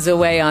 Libby is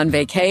away on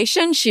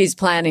vacation. She's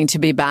planning to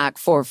be back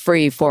for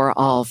Free for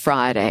All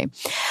Friday.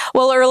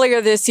 Well, earlier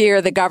this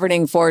year, the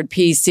governing Ford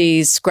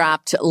PCs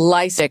scrapped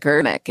license sticker.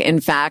 In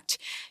fact,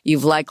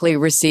 you've likely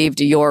received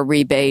your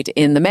rebate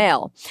in the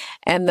mail.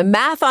 And the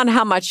math on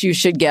how much you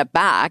should get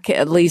back,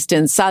 at least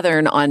in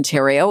Southern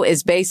Ontario,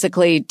 is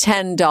basically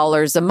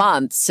 $10 a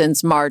month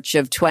since March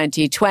of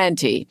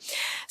 2020.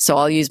 So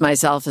I'll use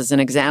myself as an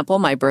example.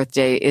 My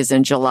birthday is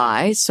in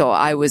July, so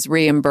I was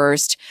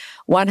reimbursed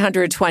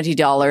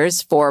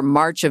 $120 for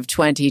March of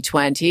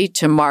 2020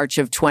 to March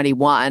of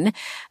 21,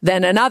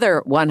 then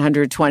another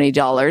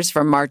 $120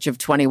 from March of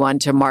 21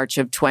 to March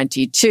of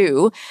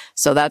 22.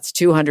 So that's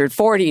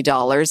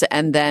 $240,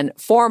 and then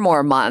 4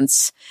 more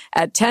months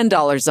at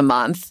 $10 a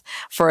month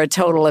for a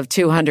total of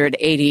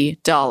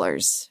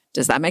 $280.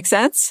 Does that make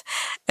sense?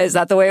 Is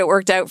that the way it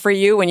worked out for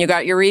you when you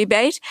got your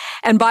rebate?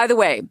 And by the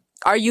way,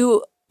 are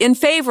you in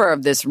favor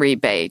of this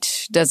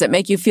rebate? Does it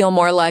make you feel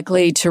more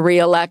likely to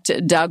re-elect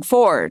Doug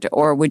Ford?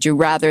 Or would you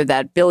rather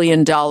that $1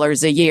 billion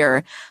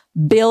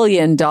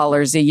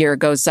a year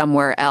go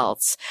somewhere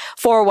else?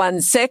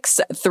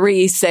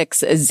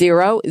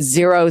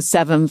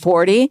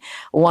 416-360-0740,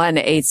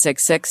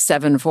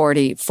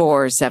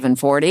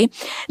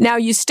 1-866-740-4740. Now,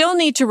 you still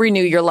need to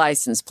renew your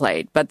license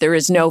plate, but there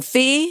is no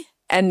fee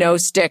and no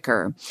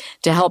sticker.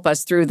 To help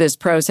us through this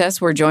process,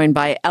 we're joined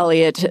by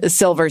Elliot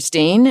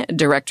Silverstein,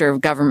 Director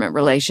of Government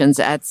Relations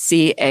at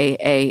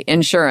CAA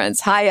Insurance.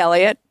 Hi,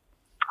 Elliot.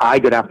 Hi,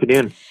 good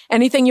afternoon.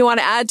 Anything you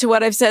want to add to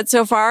what I've said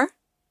so far?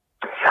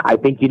 I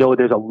think,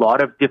 there's a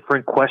lot of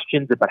different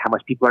questions about how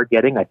much people are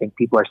getting. I think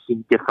people are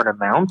seeing different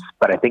amounts,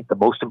 but I think the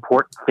most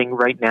important thing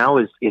right now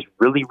is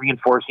really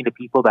reinforcing to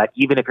people that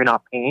even if you're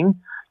not paying,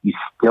 you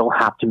still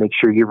have to make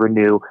sure you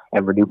renew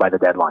by the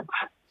deadlines.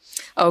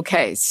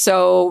 Okay,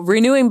 so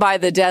renewing by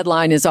the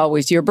deadline is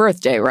always your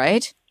birthday,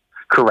 right?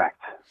 Correct.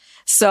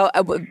 So,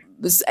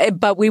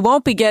 but we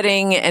won't be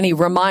getting any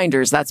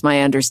reminders, that's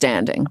my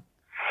understanding.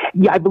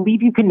 Yeah, I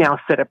believe you can now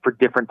set up for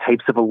different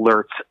types of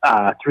alerts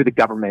through the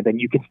government, and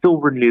you can still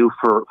renew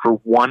for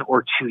 1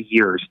 or 2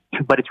 years.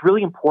 But it's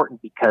really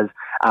important because,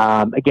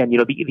 again,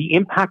 the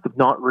impact of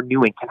not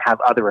renewing can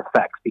have other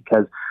effects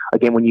because,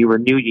 again, when you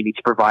renew, you need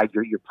to provide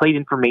your plate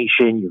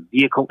information, your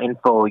vehicle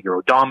info,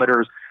 your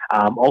odometers,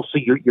 also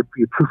your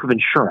proof of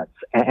insurance.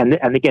 And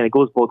again, it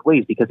goes both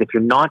ways because if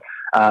you're not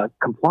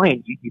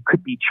compliant, you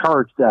could be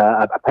charged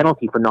a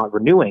penalty for not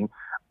renewing.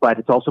 But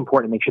it's also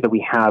important to make sure that we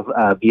have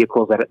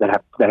vehicles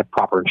that have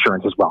proper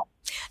insurance as well.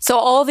 So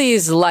all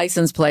these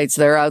license plates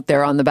that are out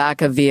there on the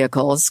back of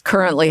vehicles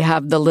currently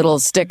have the little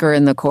sticker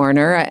in the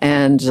corner,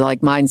 and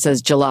like mine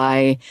says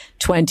July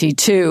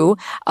 22.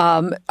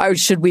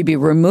 Should we be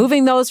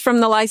removing those from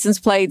the license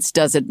plates?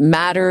 Does it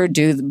matter?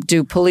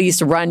 Do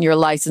police run your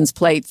license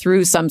plate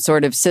through some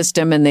sort of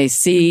system and they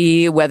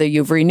see whether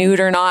you've renewed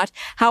or not?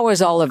 How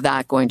is all of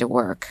that going to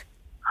work?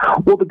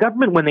 Well, the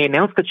government, when they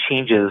announced the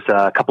changes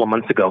a couple of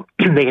months ago,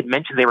 they had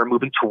mentioned they were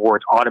moving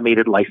towards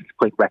automated license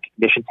plate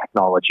recognition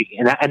technology.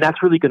 And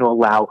that's really going to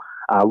allow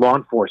law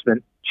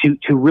enforcement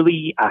to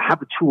really have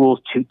the tools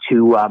to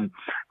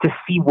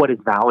see what is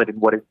valid and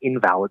what is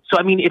invalid. So,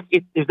 I mean,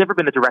 there's never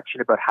been a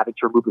direction about having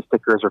to remove the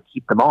stickers or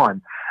keep them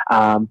on.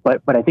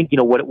 But I think,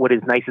 what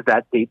is nice is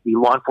that the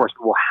law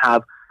enforcement will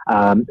have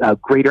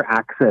greater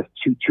access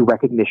to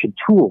recognition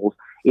tools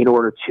in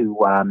order to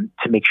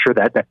make sure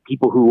that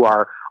people who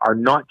are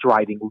not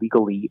driving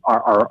legally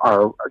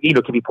are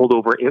can be pulled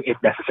over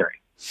if necessary.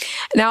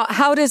 Now,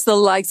 how does the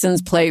license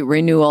plate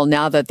renewal,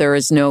 now that there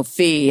is no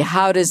fee,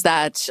 how does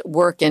that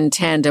work in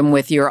tandem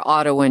with your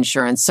auto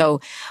insurance?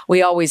 So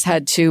we always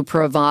had to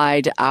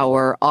provide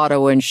our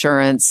auto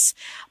insurance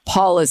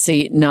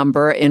policy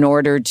number in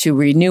order to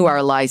renew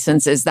our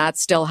license. Is that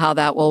still how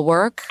that will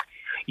work?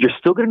 You're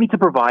still going to need to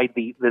provide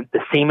the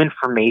same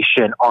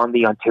information on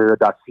the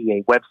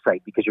Ontario.ca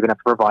website, because you're going to have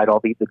to provide all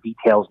the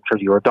details in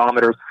terms of your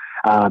odometers,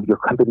 your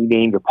company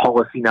name, your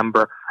policy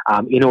number,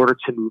 in order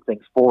to move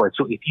things forward.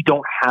 So if you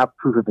don't have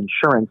proof of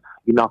insurance,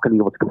 you're not going to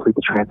be able to complete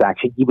the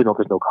transaction, even though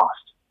there's no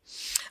cost.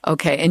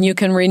 Okay, and you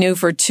can renew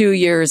for 2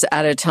 years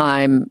at a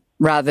time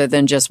rather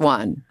than just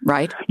one,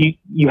 right?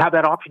 You have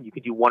that option. You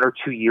could do 1 or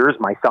 2 years.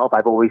 Myself,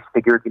 I've always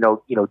figured,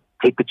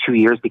 take the 2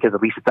 years, because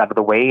at least it's out of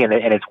the way, and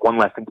it's one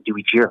less thing to do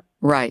each year.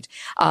 Right.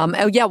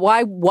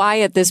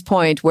 Why at this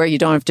point where you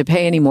don't have to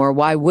pay anymore,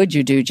 why would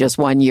you do just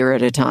 1 year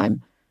at a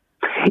time?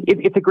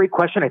 It's a great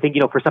question. I think,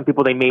 for some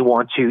people, they may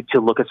want to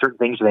look at certain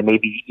things, or they may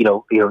be,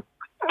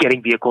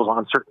 getting vehicles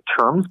on certain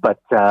terms. But,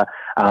 for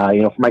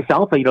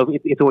myself,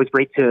 it's always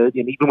great to,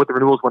 even with the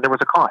renewals when there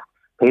was a cost,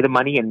 pay the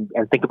money and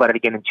think about it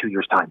again in 2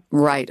 years' time.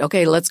 Right.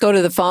 Okay, let's go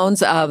to the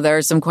phones. There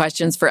are some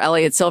questions for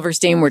Elliot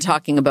Silverstein. We're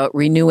talking about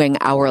renewing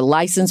our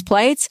license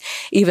plates,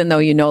 even though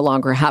you no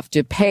longer have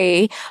to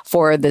pay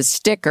for the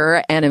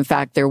sticker. And in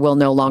fact, there will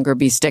no longer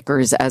be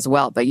stickers as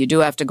well. But you do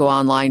have to go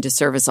online to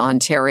Service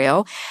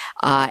Ontario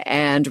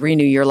and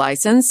renew your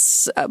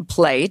license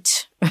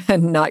plate.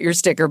 Not your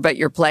sticker, but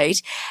your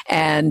plate.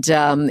 And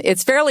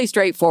it's fairly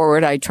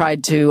straightforward. I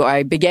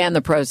began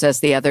the process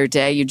the other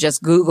day. You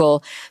just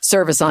Google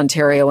Service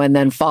Ontario and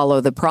then follow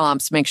the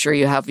prompts. Make sure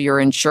you have your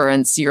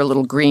insurance, your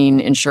little green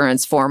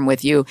insurance form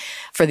with you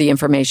for the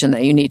information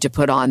that you need to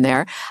put on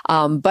there.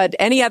 But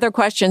any other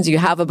questions you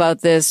have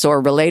about this or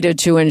related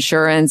to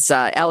insurance,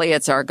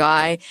 Elliot's our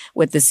guy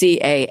with the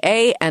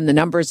CAA, and the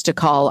numbers to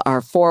call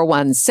are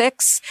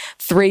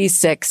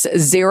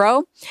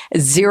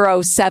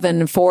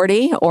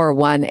 416-360-0740. Or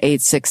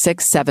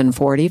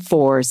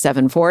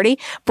 1-866-740-4740.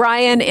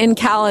 Brian in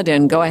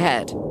Caledon, go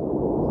ahead. Oh,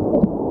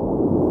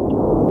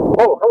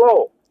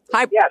 hello.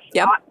 Hi. Yes.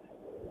 Yep.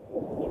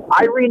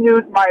 I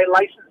renewed my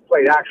license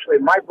plate, actually.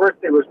 My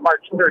birthday was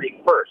March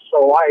 31st,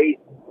 so I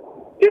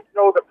didn't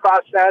know the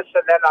process,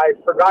 and then I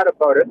forgot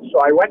about it. So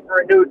I went and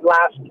renewed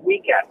last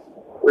weekend.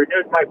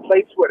 Renewed my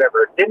plates,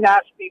 whatever. Didn't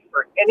ask me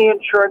for any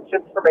insurance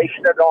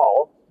information at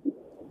all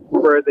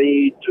for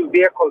the two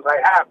vehicles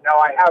I have. Now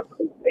I have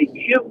a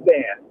cube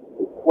van,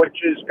 which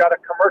has got a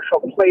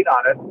commercial plate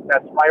on it.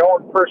 That's my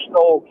own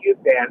personal cube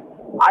van.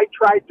 I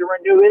tried to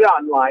renew it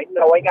online,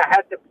 knowing I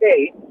had to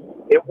pay.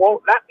 It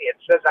won't let me. It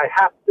says I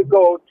have to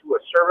go to a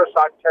Service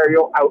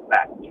Ontario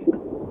outlet.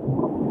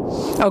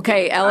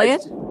 Okay,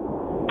 Elliot?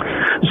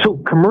 So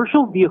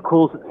commercial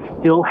vehicles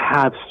still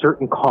have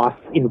certain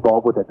costs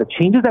involved with it. The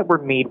changes that were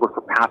made were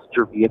for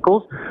passenger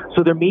vehicles.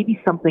 So there may be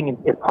something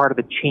as part of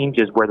the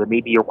changes where there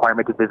may be a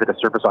requirement to visit a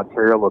Service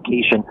Ontario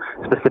location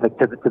specific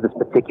to this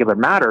particular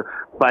matter.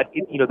 But,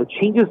 the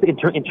changes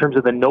in terms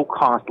of the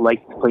no-cost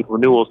license plate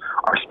renewals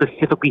are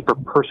specifically for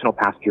personal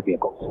passenger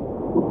vehicles.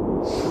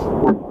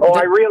 Oh,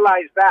 I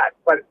realize that.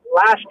 But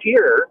last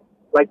year,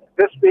 like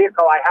this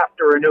vehicle, I have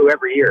to renew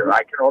every year.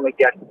 I can only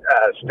get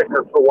a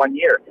sticker for 1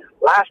 year.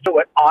 Last I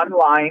went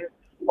online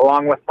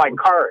along with my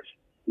cars.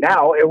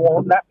 Now it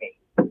won't let me.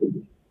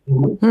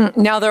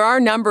 Now there are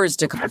numbers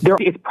to.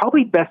 It's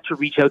probably best to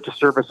reach out to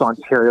Service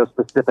Ontario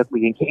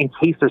specifically in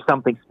case there's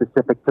something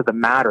specific to the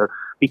matter,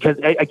 because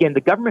again,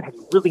 the government has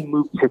really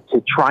moved to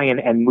try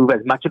and move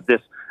as much of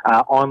this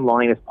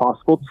online as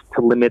possible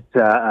to limit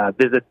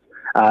visits.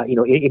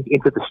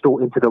 Into the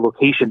store, into the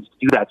locations to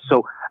do that.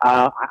 So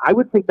I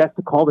would say best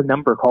to call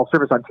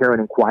Service Ontario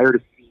and inquire to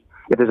see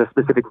if there's a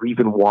specific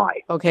reason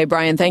why. Okay,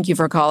 Brian, thank you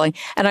for calling.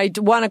 And I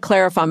want to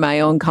clarify my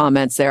own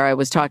comments there. I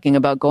was talking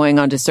about going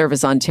on to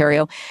Service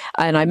Ontario,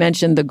 and I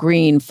mentioned the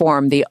green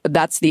form.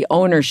 That's the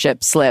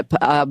ownership slip.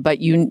 But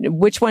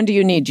which one do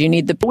you need? Do you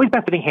need the... Always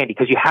best to be handy,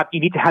 because you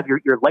need to have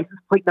your license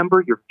plate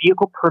number, your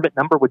vehicle permit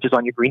number, which is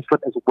on your green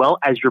slip, as well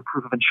as your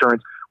proof of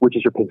insurance, which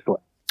is your pink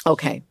slip.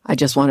 Okay, I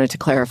just wanted to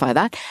clarify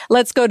that.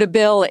 Let's go to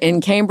Bill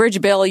in Cambridge.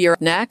 Bill, you're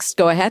next.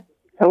 Go ahead.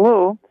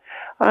 Hello.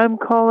 I'm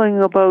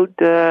calling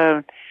about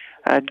a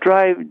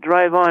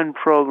drive-on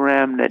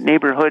program that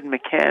Neighborhood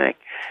Mechanic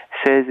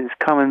says is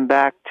coming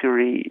back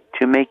to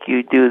make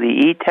you do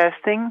the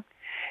e-testing.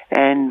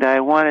 And I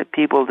wanted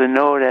people to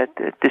know that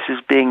this is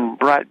being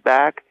brought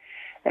back,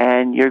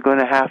 and you're going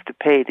to have to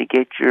pay to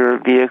get your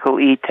vehicle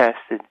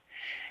e-tested.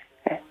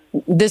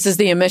 This is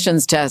the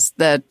emissions test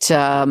that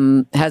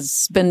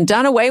has been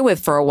done away with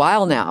for a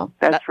while now.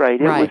 That's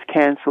right. It was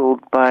canceled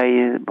by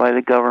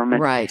the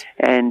government. Right.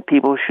 And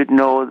people should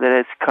know that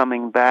it's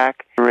coming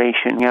back.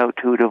 Out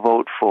who to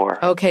vote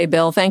for. Okay,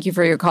 Bill, thank you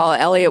for your call.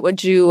 Elliot,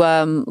 would you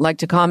like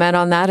to comment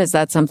on that? Is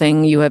that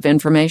something you have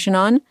information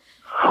on?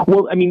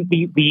 Well, I mean,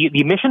 the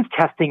emissions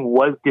testing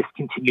was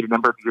discontinued a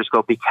number of years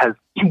ago because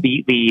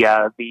the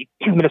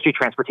Ministry of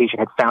Transportation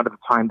had found at the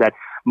time that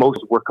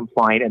most were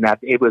compliant and that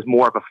it was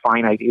more of a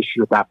finite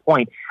issue at that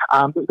point.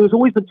 There's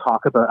always been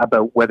talk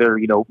about whether,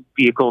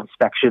 vehicle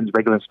inspections,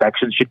 regular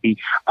inspections should be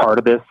part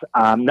of this.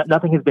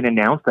 Nothing has been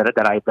announced that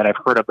I've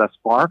heard of thus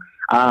far.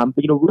 But,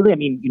 really, I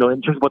mean,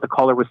 in terms of what the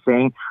caller was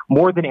saying,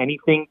 more than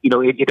anything,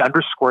 it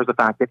underscores the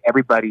fact that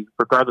everybody,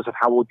 regardless of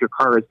how old your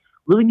car is,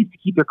 really needs to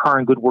keep their car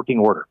in good working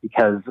order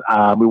because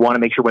we want to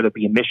make sure whether it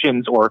be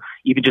emissions or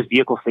even just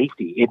vehicle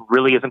safety. It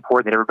really is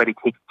important that everybody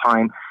takes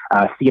time,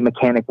 see a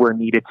mechanic where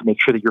needed to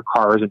make sure that your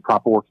car is in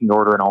proper working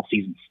order in all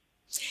seasons.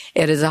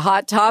 It is a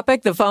hot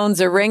topic. The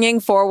phones are ringing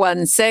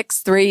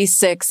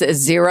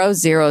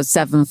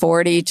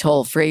 416-360-0740,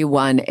 toll free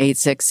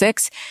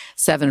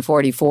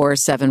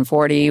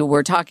 1-866-744-740.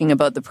 We're talking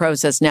about the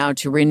process now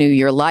to renew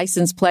your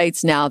license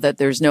plates now that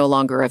there's no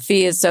longer a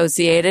fee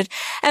associated.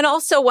 And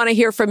also want to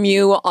hear from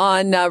you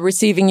on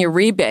receiving your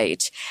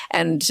rebate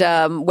and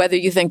whether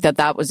you think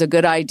that was a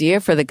good idea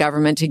for the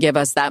government to give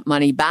us that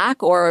money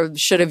back or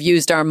should have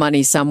used our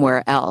money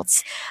somewhere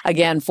else.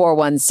 Again,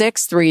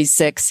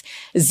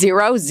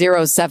 416-360-0740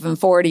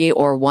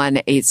 or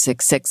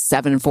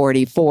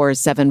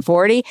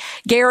 1-866-744-740.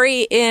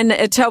 Gary in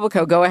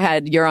Etobicoke, go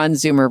ahead. You're on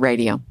Zoomer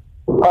Radio.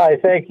 Hi,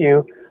 thank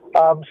you.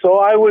 So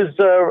I was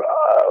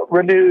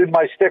renewed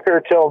my sticker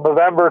till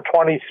November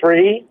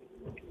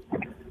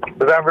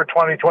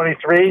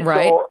 2023.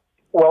 Right. So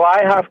will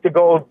I have to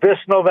go this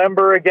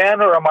November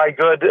again, or am I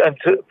good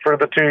for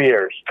the 2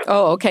 years?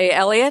 Oh, okay.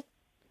 Elliot?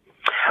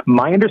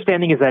 My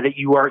understanding is that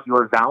you are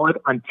valid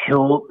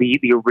until the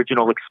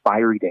original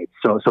expiry date.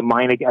 So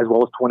mine as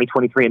well as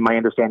 2023. And my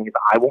understanding is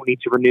I won't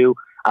need to renew.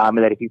 And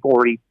that if you've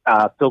already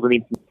filled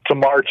in to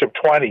March of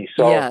 20.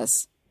 So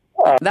yes,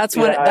 that's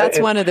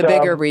one of the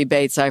bigger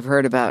rebates I've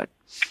heard about.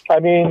 I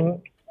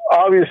mean,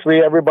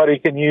 obviously everybody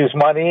can use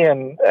money,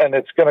 and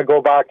it's going to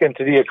go back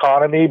into the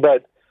economy.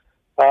 But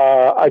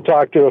I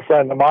talked to a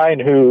friend of mine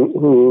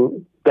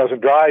who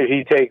doesn't drive.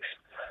 He takes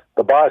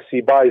the bus.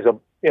 He buys a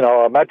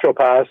Metro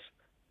Pass.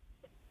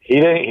 He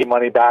didn't get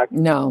money back.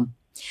 No.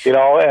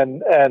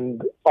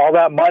 And all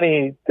that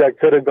money that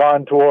could have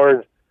gone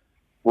toward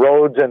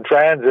roads and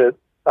transit,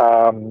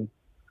 the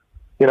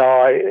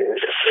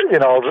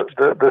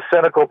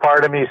cynical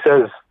part of me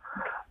says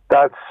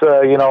that's,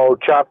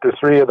 chapter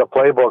 3 of the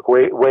playbook,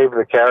 wave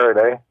the carrot,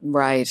 eh?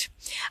 Right.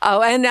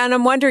 Oh, and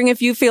I'm wondering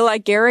if you feel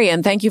like Gary,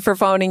 and thank you for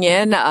phoning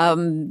in.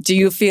 Do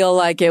you feel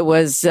like it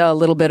was a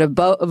little bit of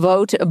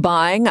vote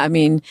buying? I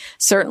mean,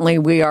 certainly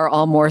we are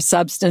all more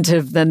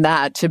substantive than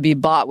that to be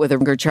bought with a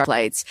charge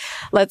plates.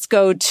 Let's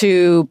go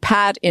to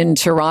Pat in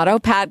Toronto.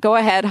 Pat, go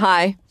ahead.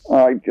 Hi.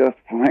 I just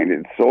find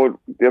it so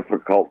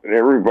difficult that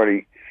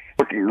everybody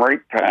looking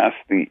right past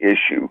the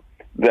issue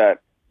that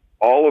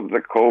all of the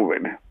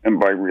COVID, and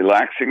by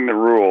relaxing the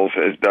rules,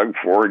 as Doug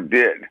Ford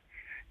did,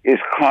 is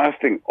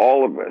costing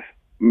all of us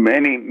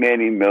many,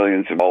 many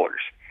millions of dollars.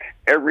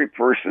 Every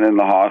person in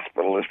the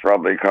hospital is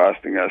probably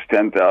costing us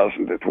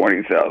 $10,000 to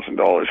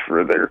 $20,000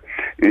 for their,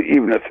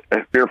 even if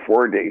a 3 or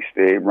 4 day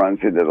stay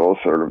runs into those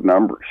sort of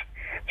numbers.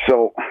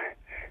 So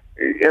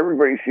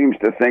everybody seems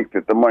to think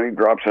that the money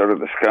drops out of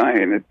the sky,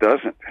 and it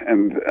doesn't.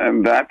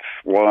 And that's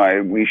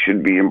why we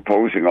should be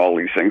imposing all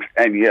these things.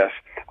 And yes,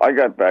 I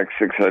got back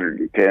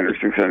 $610 or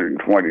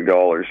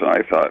 $620, and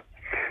I thought,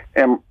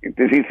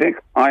 does he think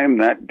I am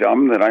that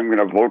dumb that I'm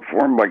going to vote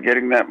for him by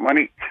getting that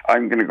money?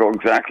 I'm going to go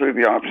exactly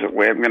the opposite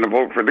way. I'm going to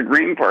vote for the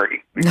Green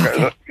Party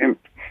because in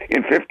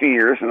 50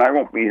 years, and I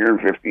won't be here in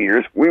 50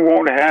 years, we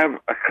won't have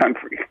a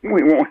country.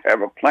 We won't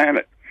have a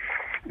planet.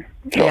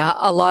 So. Yeah,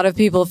 a lot of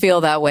people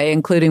feel that way,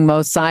 including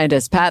most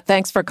scientists. Pat,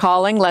 thanks for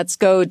calling. Let's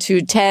go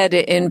to Ted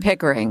in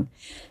Pickering.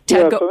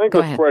 Ted, I think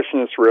this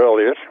question is for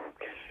Elliot.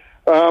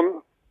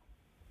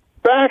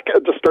 Back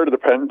at the start of the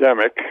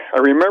pandemic, I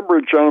remember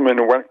a gentleman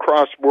who went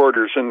cross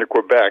borders into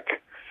Quebec,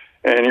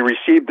 and he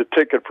received a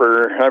ticket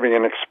for having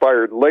an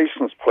expired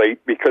license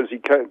plate because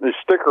the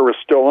sticker was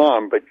still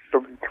on, but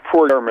the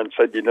government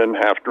said you didn't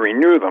have to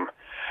renew them.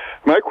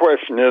 My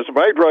question is, if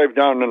I drive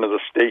down into the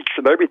States,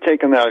 should I be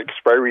taking that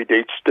expiry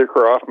date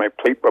sticker off my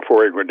plate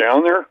before I go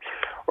down there?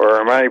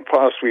 Or am I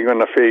possibly going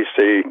to face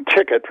a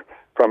ticket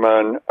from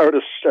an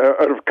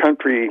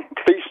out-of-country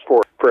police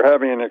force for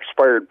having an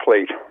expired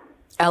plate?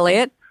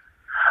 Elliot?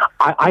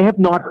 I have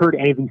not heard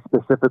anything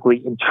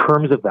specifically in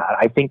terms of that.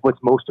 I think what's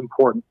most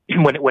important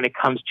when it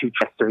comes to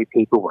necessary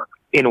paperwork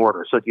in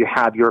order. So if you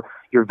have your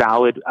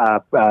valid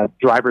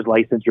driver's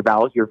license, your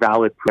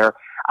valid prayer.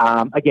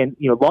 Again,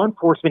 law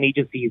enforcement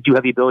agencies do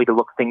have the ability to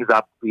look things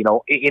up,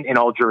 in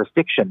all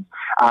jurisdictions.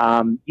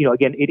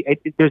 Again,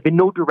 there's been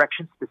no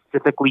direction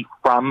specifically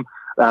from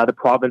the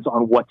province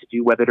on what to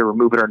do, whether to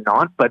remove it or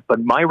not. But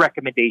my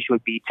recommendation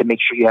would be to make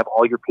sure you have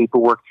all your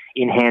paperwork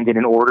in hand and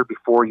in order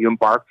before you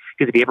embark.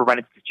 Because if you ever run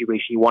into a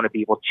situation, you want to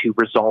be able to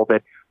resolve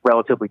it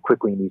relatively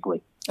quickly and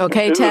easily.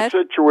 Okay, in Ted?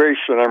 the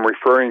situation I'm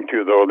referring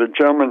to, though, the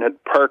gentleman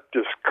had parked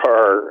his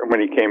car, and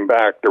when he came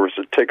back, there was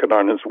a ticket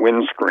on his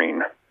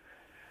windscreen.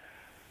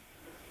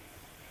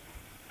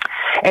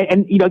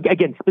 And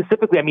again,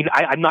 specifically, I mean,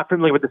 I'm not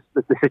familiar with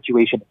the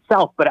situation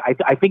itself, but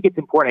I think it's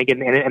important,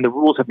 again, and the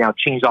rules have now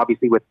changed,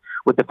 obviously, with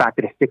the fact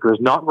that a sticker is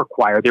not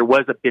required. There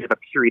was a bit of a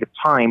period of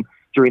time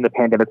during the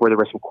pandemic where there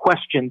were some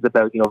questions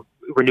about,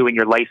 renewing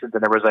your license,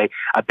 and there was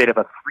a bit of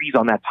a freeze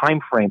on that time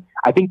frame.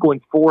 I think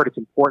going forward, it's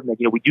important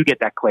that, we do get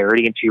that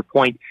clarity, and to your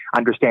point,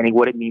 understanding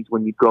what it means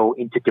when you go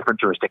into different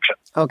jurisdictions.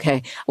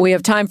 Okay. We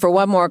have time for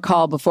one more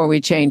call before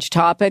we change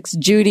topics.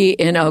 Judy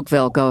in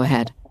Oakville, go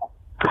ahead.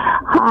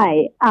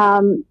 Hi.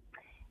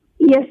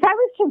 Yes, I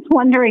was just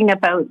wondering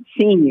about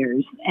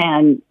seniors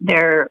and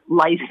their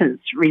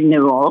license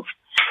renewals.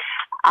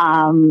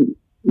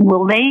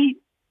 Will they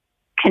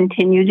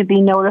continue to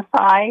be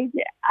notified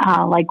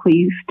like we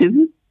used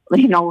to,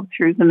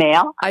 through the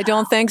mail? I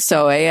don't think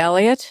so,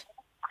 Elliot?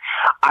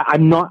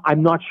 I'm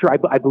not sure.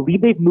 I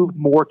believe they've moved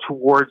more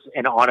towards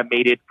an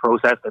automated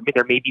process.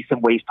 There may be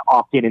some ways to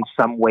opt in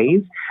some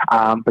ways,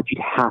 but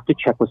you'd have to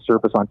check with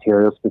Service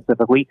Ontario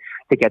specifically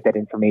to get that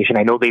information.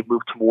 I know they've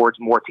moved towards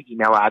more to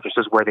email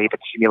addresses where they've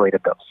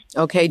accumulated those.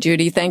 Okay,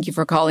 Judy, thank you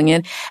for calling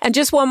in. And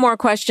just one more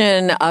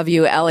question of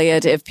you,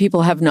 Elliot. If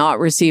people have not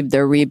received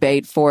their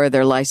rebate for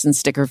their license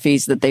sticker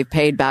fees that they've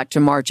paid back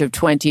to March of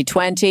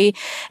 2020,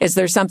 is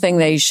there something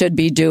they should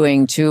be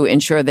doing to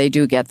ensure they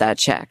do get that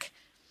check?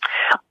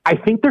 I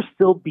think they're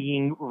still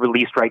being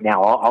released right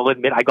now. I'll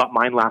admit I got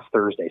mine last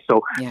Thursday,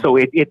 so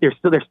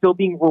they're still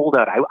being rolled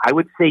out. I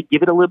would say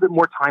give it a little bit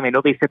more time. I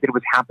know they said that it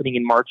was happening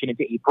in March and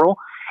into April,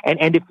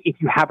 and if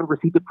you haven't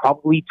received it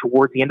probably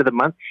towards the end of the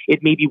month, it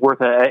may be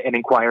worth an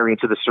inquiry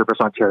into the Service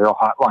Ontario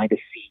hotline to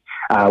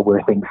see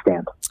where things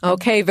stand.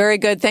 Okay, very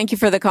good. Thank you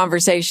for the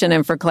conversation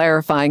and for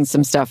clarifying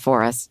some stuff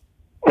for us.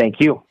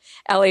 Thank you.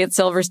 Elliot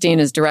Silverstein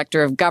is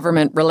Director of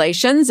Government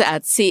Relations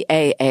at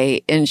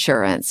CAA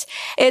Insurance.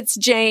 It's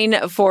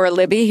Jane for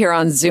Libby here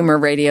on Zoomer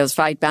Radio's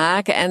Fight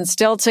Back, and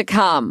still to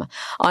come.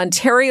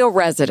 Ontario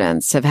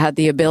residents have had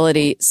the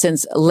ability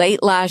since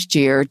late last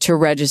year to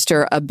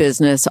register a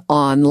business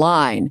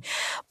online.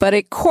 But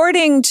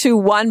according to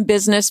one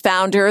business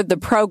founder, the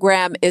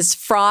program is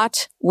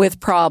fraught with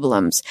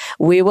problems.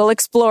 We will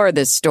explore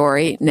this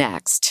story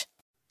next.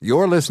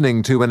 You're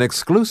listening to an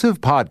exclusive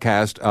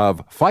podcast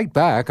of Fight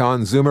Back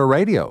on Zoomer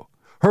Radio.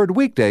 Heard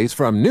weekdays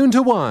from noon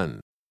to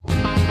 1.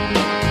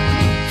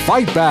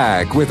 Fight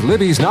Back with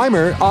Libby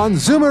Znaimer on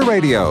Zoomer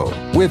Radio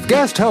with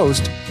guest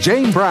host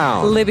Jane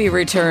Brown. Libby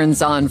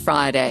returns on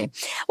Friday.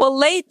 Well,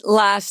 late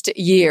last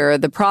year,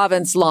 the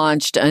province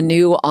launched a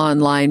new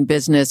online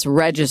business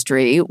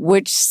registry,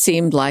 which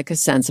seemed like a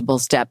sensible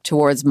step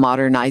towards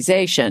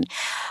modernization.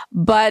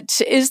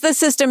 But is the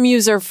system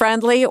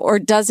user-friendly, or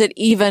does it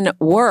even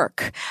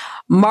work?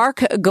 Mark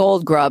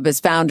Goldgrub is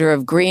founder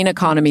of Green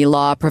Economy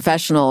Law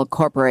Professional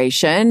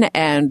Corporation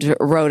and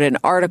wrote an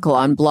article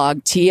on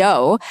Blog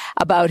TO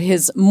about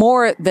his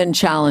more than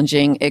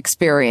challenging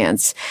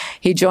experience.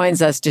 He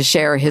joins us to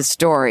share his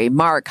story.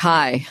 Mark,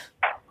 hi.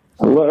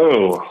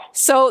 Hello.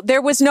 So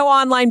there was no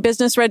online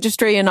business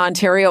registry in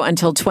Ontario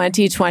until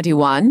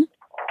 2021?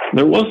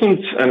 There wasn't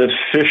an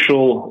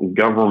official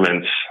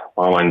government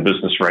online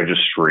business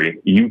registry.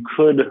 You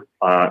could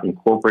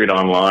incorporate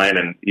online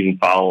and even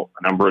file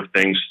a number of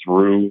things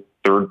through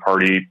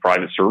third-party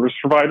private service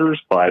providers,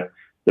 but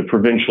the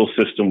provincial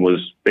system was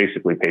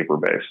basically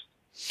paper-based.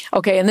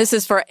 Okay, and this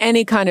is for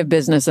any kind of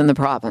business in the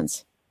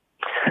province?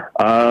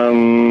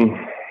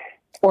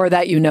 Or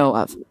that you know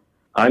of?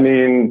 I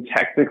mean,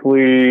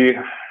 technically,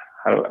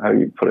 how do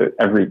you put it?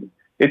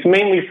 It's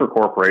mainly for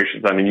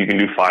corporations. I mean, you can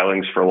do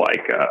filings for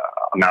like a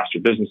master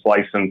business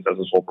license as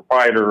a sole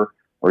proprietor,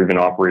 or even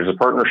operate as a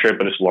partnership,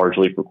 but it's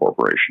largely for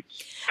corporations.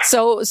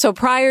 So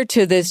prior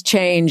to this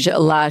change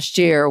last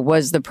year,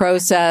 was the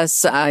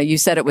process, you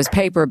said it was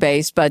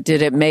paper-based, but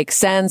did it make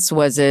sense?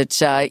 Was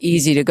it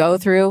easy to go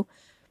through?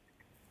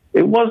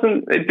 It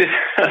wasn't,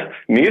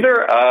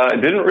 neither.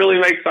 It didn't really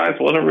make sense.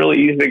 It wasn't really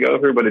easy to go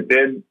through, but it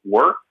did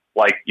work.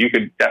 Like, you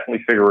could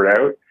definitely figure it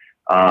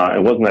out.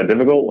 It wasn't that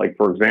difficult. Like,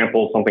 for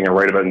example, something I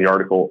write about in the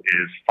article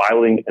is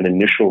filing an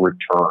initial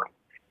return.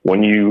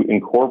 When you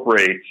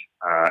incorporate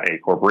a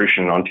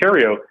corporation in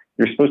Ontario,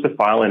 you're supposed to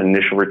file an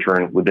initial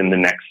return within the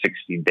next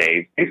 60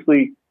 days.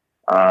 Basically,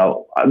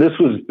 this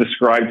was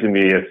described to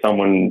me as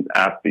someone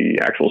at the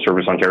actual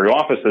Service Ontario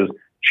offices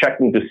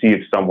checking to see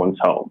if someone's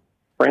home.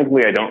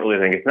 Frankly, I don't really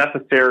think it's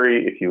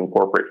necessary. If you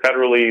incorporate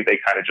federally, they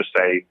kind of just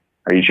say,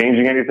 are you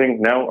changing anything?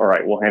 No? All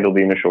right, we'll handle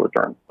the initial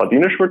return. But the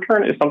initial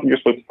return is something you're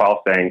supposed to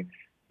file saying,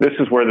 this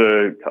is where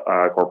the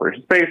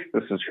corporation's based,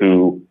 this is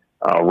who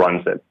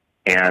runs it.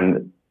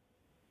 And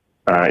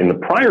in the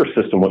prior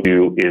system, what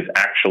you do is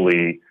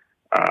actually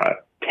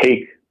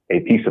take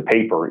a piece of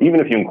paper, even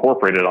if you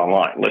incorporate it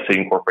online. Let's say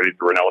you incorporate it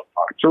through an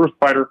electronic service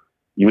provider.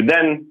 You would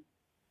then,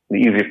 the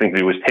easiest thing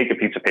to do is take a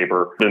piece of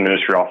paper to the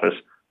ministry office,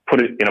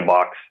 put it in a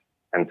box,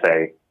 and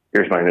say,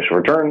 here's my initial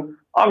return.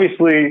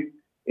 Obviously,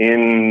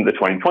 in the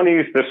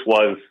 2020s, this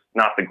was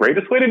not the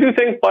greatest way to do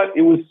things, but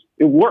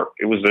it worked.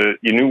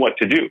 You knew what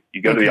to do.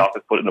 You go to the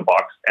office, put it in the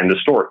box, end of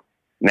story.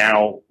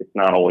 Now, it's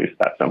not always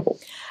that simple.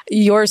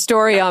 Your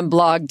story on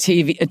Blog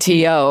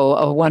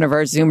TO, one of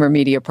our Zoomer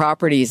Media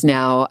properties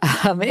now,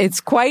 it's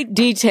quite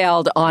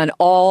detailed on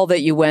all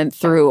that you went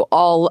through,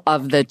 all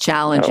of the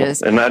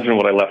challenges. Imagine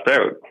what I left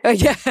out.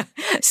 Yeah.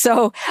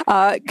 So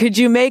could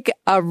you make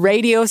a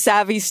radio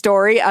savvy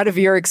story out of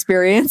your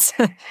experience?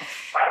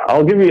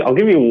 I'll give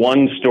you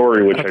one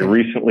story which I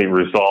recently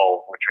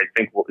resolved, which I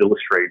think will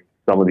illustrate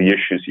some of the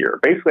issues here.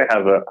 Basically, I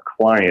have a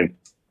client,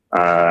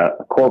 a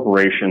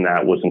corporation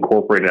that was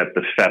incorporated at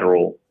the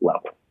federal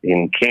level.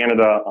 In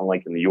Canada,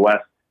 unlike in the U.S.,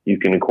 you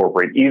can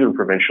incorporate either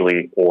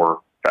provincially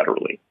or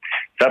federally.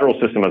 Federal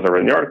system, as I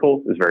read in the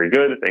article, is very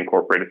good. They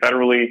incorporated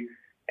federally,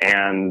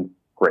 and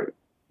great.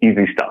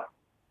 Easy stuff.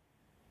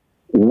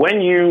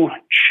 When you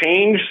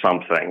change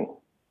something,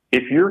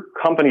 if your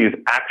company is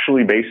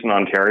actually based in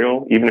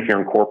Ontario, even if you're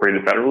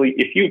incorporated federally,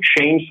 if you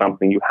change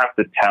something, you have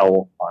to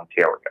tell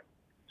Ontario.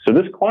 So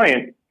this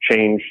client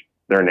changed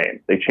their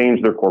name. They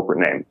changed their corporate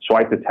name. So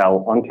I had to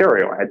tell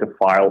Ontario. I had to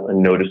file a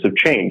notice of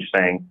change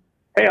saying,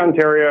 hey,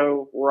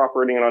 Ontario, we're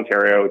operating in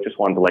Ontario. Just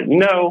wanted to let you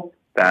know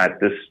that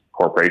this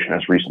corporation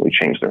has recently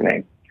changed their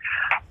name.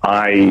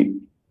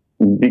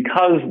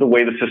 Because the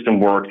way the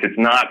system works, it's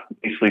not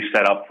basically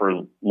set up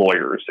for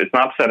lawyers. It's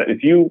not set up.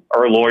 If you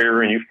are a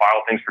lawyer and you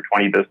file things for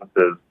 20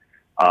 businesses,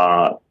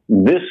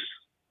 this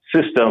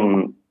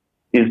system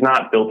is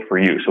not built for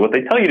you. So what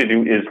they tell you to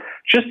do is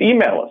just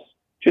email us.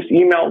 Just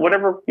email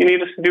whatever you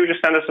need us to do. Just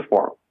send us a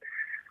form.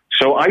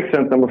 So I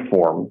sent them a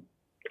form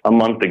a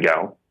month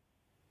ago.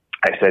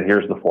 I said,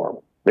 here's the form.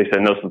 They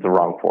said, no, this is the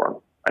wrong form.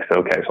 I said,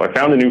 okay. So I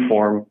found a new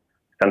form,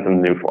 sent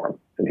them the new form.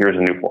 And here's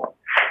a new form.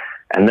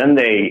 And then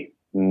they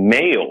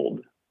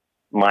mailed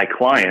my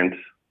client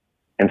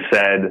and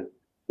said,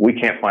 we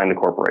can't find the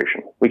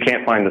corporation. We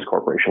can't find this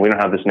corporation. We don't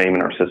have this name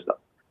in our system.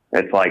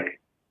 And it's like,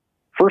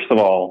 first of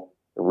all,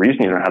 the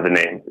reason you don't have the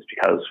name is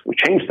because we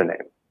changed the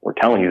name. We're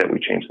telling you that we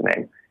changed the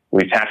name.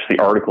 We attached the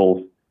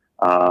articles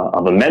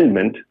of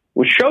amendment,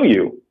 which show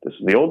you this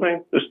is the old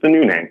name, this is the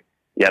new name.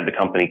 You have the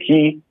company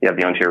key, you have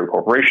the Ontario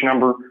corporation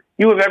number.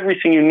 You have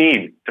everything you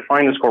need to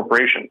find this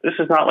corporation. This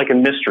is not like a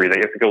mystery that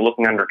you have to go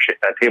looking under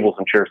tables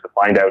and chairs to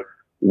find out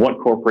what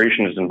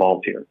corporation is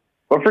involved here.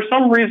 But for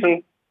some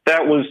reason,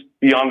 that was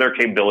beyond their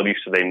capability,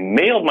 so they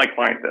mailed my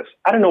client this.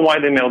 I don't know why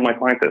they mailed my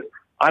client this.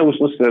 I was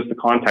listed as the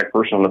contact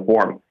person on the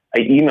form. I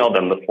emailed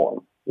them the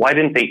form. Why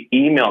didn't they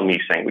email me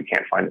saying we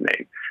can't find the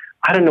name?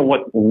 I don't know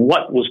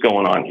what was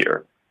going on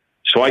here.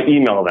 So I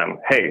emailed them,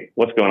 hey,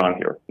 what's going on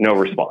here? No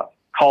response.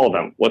 Call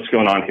them, what's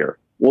going on here?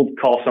 We'll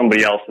call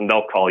somebody else and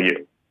they'll call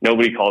you.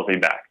 Nobody calls me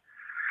back.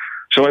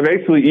 So I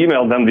basically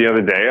emailed them the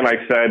other day and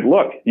I said,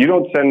 look, you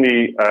don't send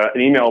me an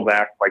email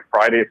back like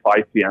Friday at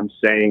 5 p.m.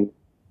 saying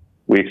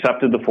we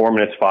accepted the form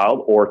and it's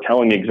filed, or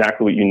telling me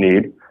exactly what you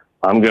need.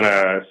 I'm going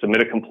to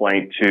submit a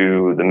complaint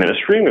to the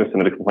ministry. I'm going to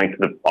submit a complaint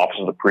to the Office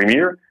of the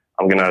Premier.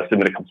 I'm going to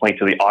submit a complaint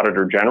to the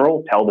Auditor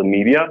General, tell the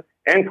media,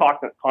 and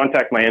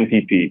contact my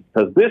MPP.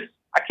 Because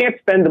I can't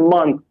spend a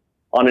month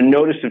on a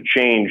notice of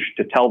change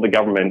to tell the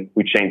government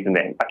we changed the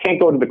name. I can't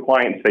go to the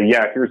client and say,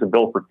 yeah, here's a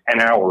bill for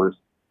 10 hours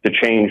to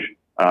change,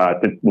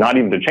 not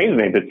even to change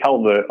the name, to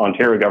tell the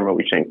Ontario government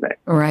we changed the name.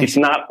 Right. It's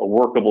not a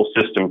workable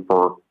system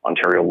for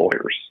Ontario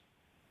lawyers.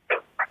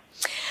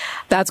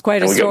 That's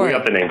quite a story. We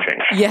got the name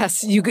change.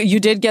 Yes, you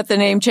did get the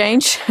name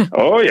change?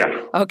 Oh,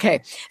 yeah.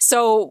 Okay.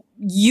 So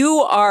you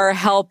are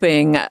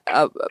helping,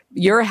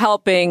 you're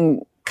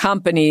helping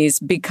companies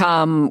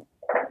become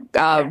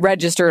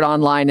registered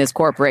online as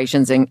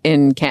corporations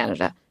in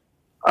Canada.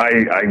 That's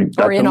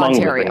in among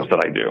Ontario. the things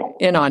that I do.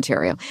 In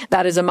Ontario.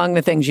 That is among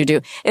the things you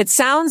do. It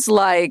sounds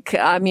like,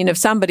 I mean, if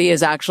somebody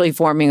is actually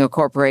forming a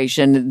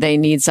corporation, they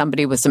need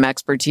somebody with some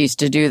expertise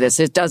to do this.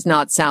 It does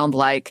not sound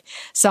like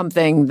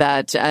something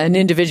that an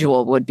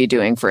individual would be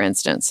doing, for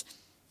instance.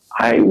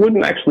 I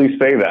wouldn't actually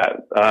say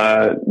that.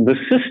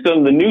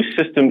 The new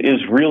system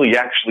is really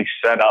actually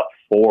set up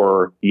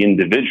for the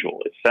individual.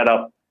 It's set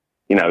up,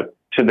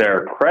 to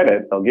their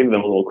credit. I'll give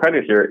them a little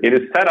credit here. It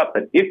is set up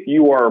that if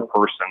you are a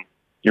person,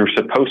 you're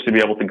supposed to be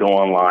able to go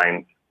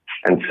online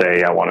and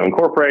say, I want to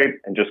incorporate,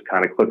 and just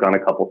kind of click on a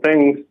couple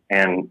things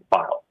and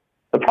file.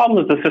 The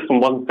problem is the system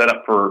wasn't set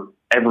up for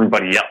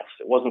everybody else.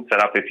 It wasn't set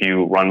up if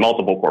you run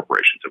multiple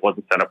corporations. It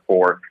wasn't set up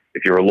for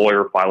if you're a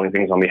lawyer filing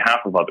things on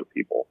behalf of other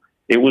people.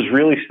 It was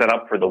really set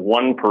up for the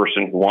one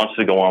person who wants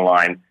to go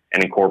online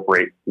and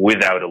incorporate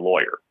without a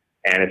lawyer.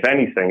 And if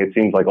anything, it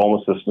seems like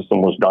almost the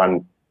system was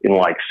done in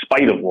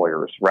spite of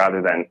lawyers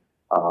rather than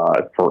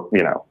for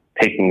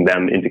taking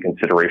them into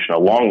consideration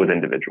along with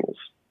individuals.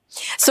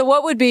 So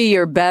what would be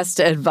your best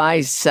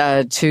advice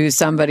to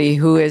somebody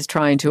who is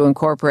trying to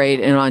incorporate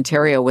in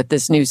Ontario with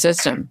this new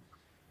system?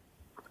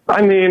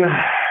 I mean,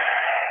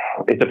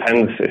 it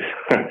depends.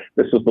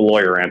 This is the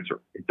lawyer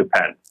answer. It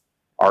depends.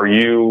 Are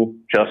you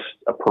just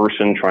a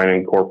person trying to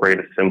incorporate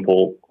a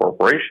simple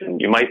corporation?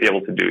 You might be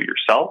able to do it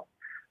yourself.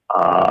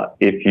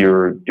 If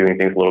you're doing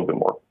things a little bit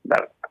more,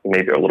 that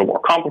maybe are a little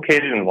more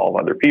complicated, involve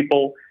other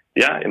people,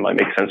 yeah, it might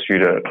make sense for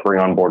you to bring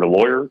on board a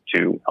lawyer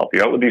to help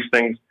you out with these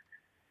things.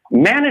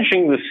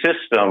 Managing the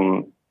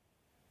system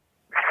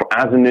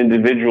as an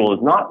individual is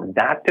not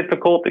that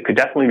difficult. It could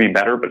definitely be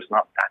better, but it's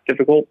not that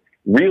difficult.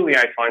 Really,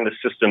 I find the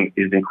system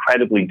is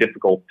incredibly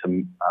difficult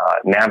to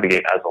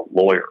navigate as a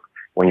lawyer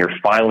when you're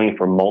filing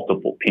for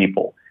multiple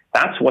people.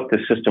 That's what the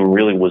system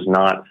really was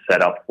not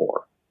set up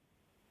for.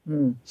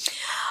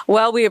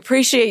 Well, we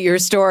appreciate your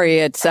story.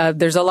 It's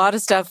there's a lot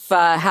of stuff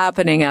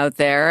happening out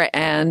there,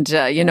 and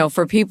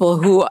for people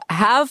who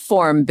have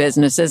formed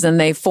businesses and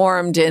they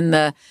formed in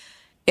the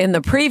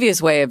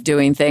previous way of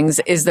doing things,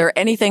 is there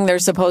anything they're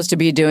supposed to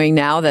be doing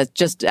now? That's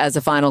just as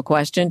a final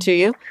question to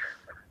you.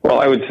 Well,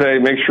 I would say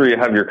make sure you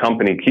have your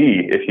company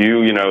key. If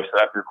you,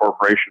 set up your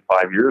corporation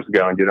 5 years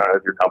ago and you don't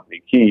have your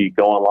company key,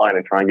 go online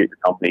and try and get your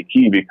company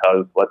key,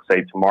 because let's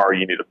say tomorrow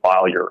you need to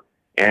file your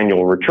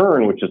annual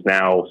return, which is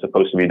now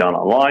supposed to be done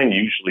online.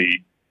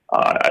 Usually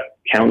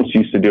accountants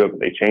used to do it, but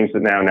they changed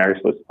it now. Now you're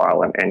supposed to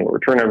file an annual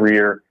return every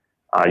year.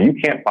 You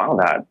can't file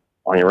that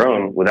on your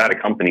own without a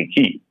company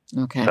key.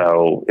 Okay.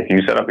 So if you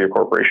set up your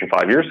corporation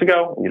 5 years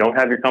ago, and you don't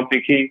have your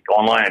company key, go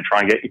online and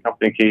try and get your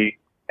company key.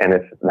 And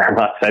if they're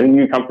not sending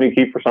you a company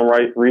key for some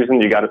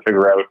reason, you got to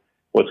figure out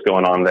what's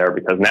going on there,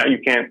 because now you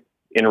can't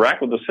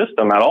interact with the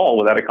system at all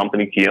without a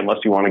company key unless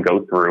you want to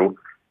go through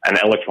an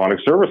electronic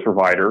service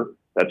provider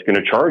that's going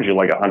to charge you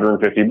like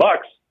 $150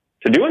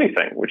 to do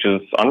anything, which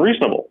is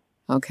unreasonable.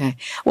 Okay.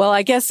 Well,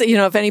 I guess,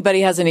 if anybody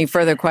has any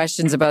further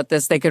questions about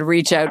this, they could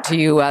reach out to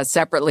you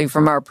separately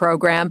from our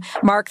program.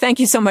 Mark,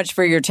 thank you so much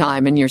for your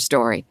time and your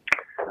story.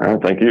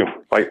 Thank you.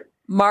 Bye.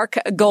 Mark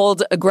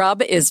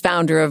Goldgrub is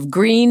founder of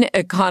Green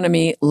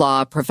Economy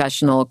Law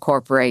Professional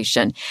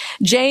Corporation.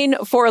 Jane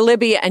for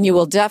Libby, and you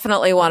will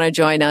definitely want to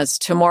join us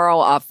tomorrow.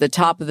 Off the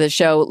top of the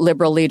show,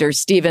 Liberal leader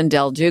Stephen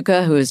Del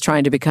Duca, who is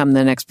trying to become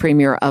the next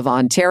Premier of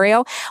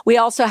Ontario. We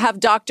also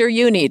have Dr.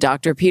 Uni,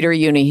 Dr. Peter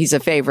Uni. He's a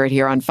favorite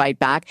here on Fight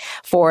Back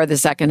for the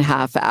second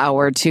half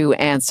hour to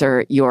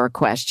answer your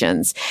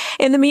questions.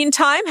 In the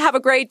meantime, have a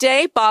great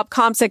day. Bob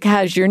Komsic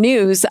has your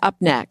news up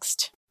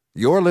next.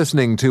 You're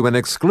listening to an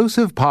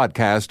exclusive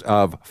podcast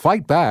of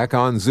Fight Back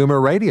on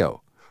Zoomer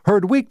Radio.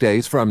 Heard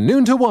weekdays from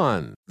noon to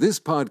 1. This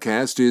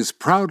podcast is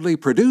proudly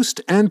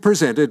produced and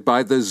presented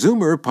by the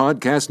Zoomer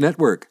Podcast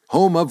Network,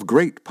 home of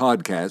great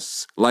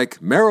podcasts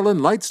like Marilyn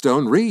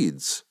Lightstone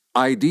Reads,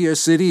 Idea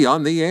City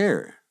on the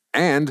Air,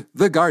 and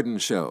The Garden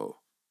Show.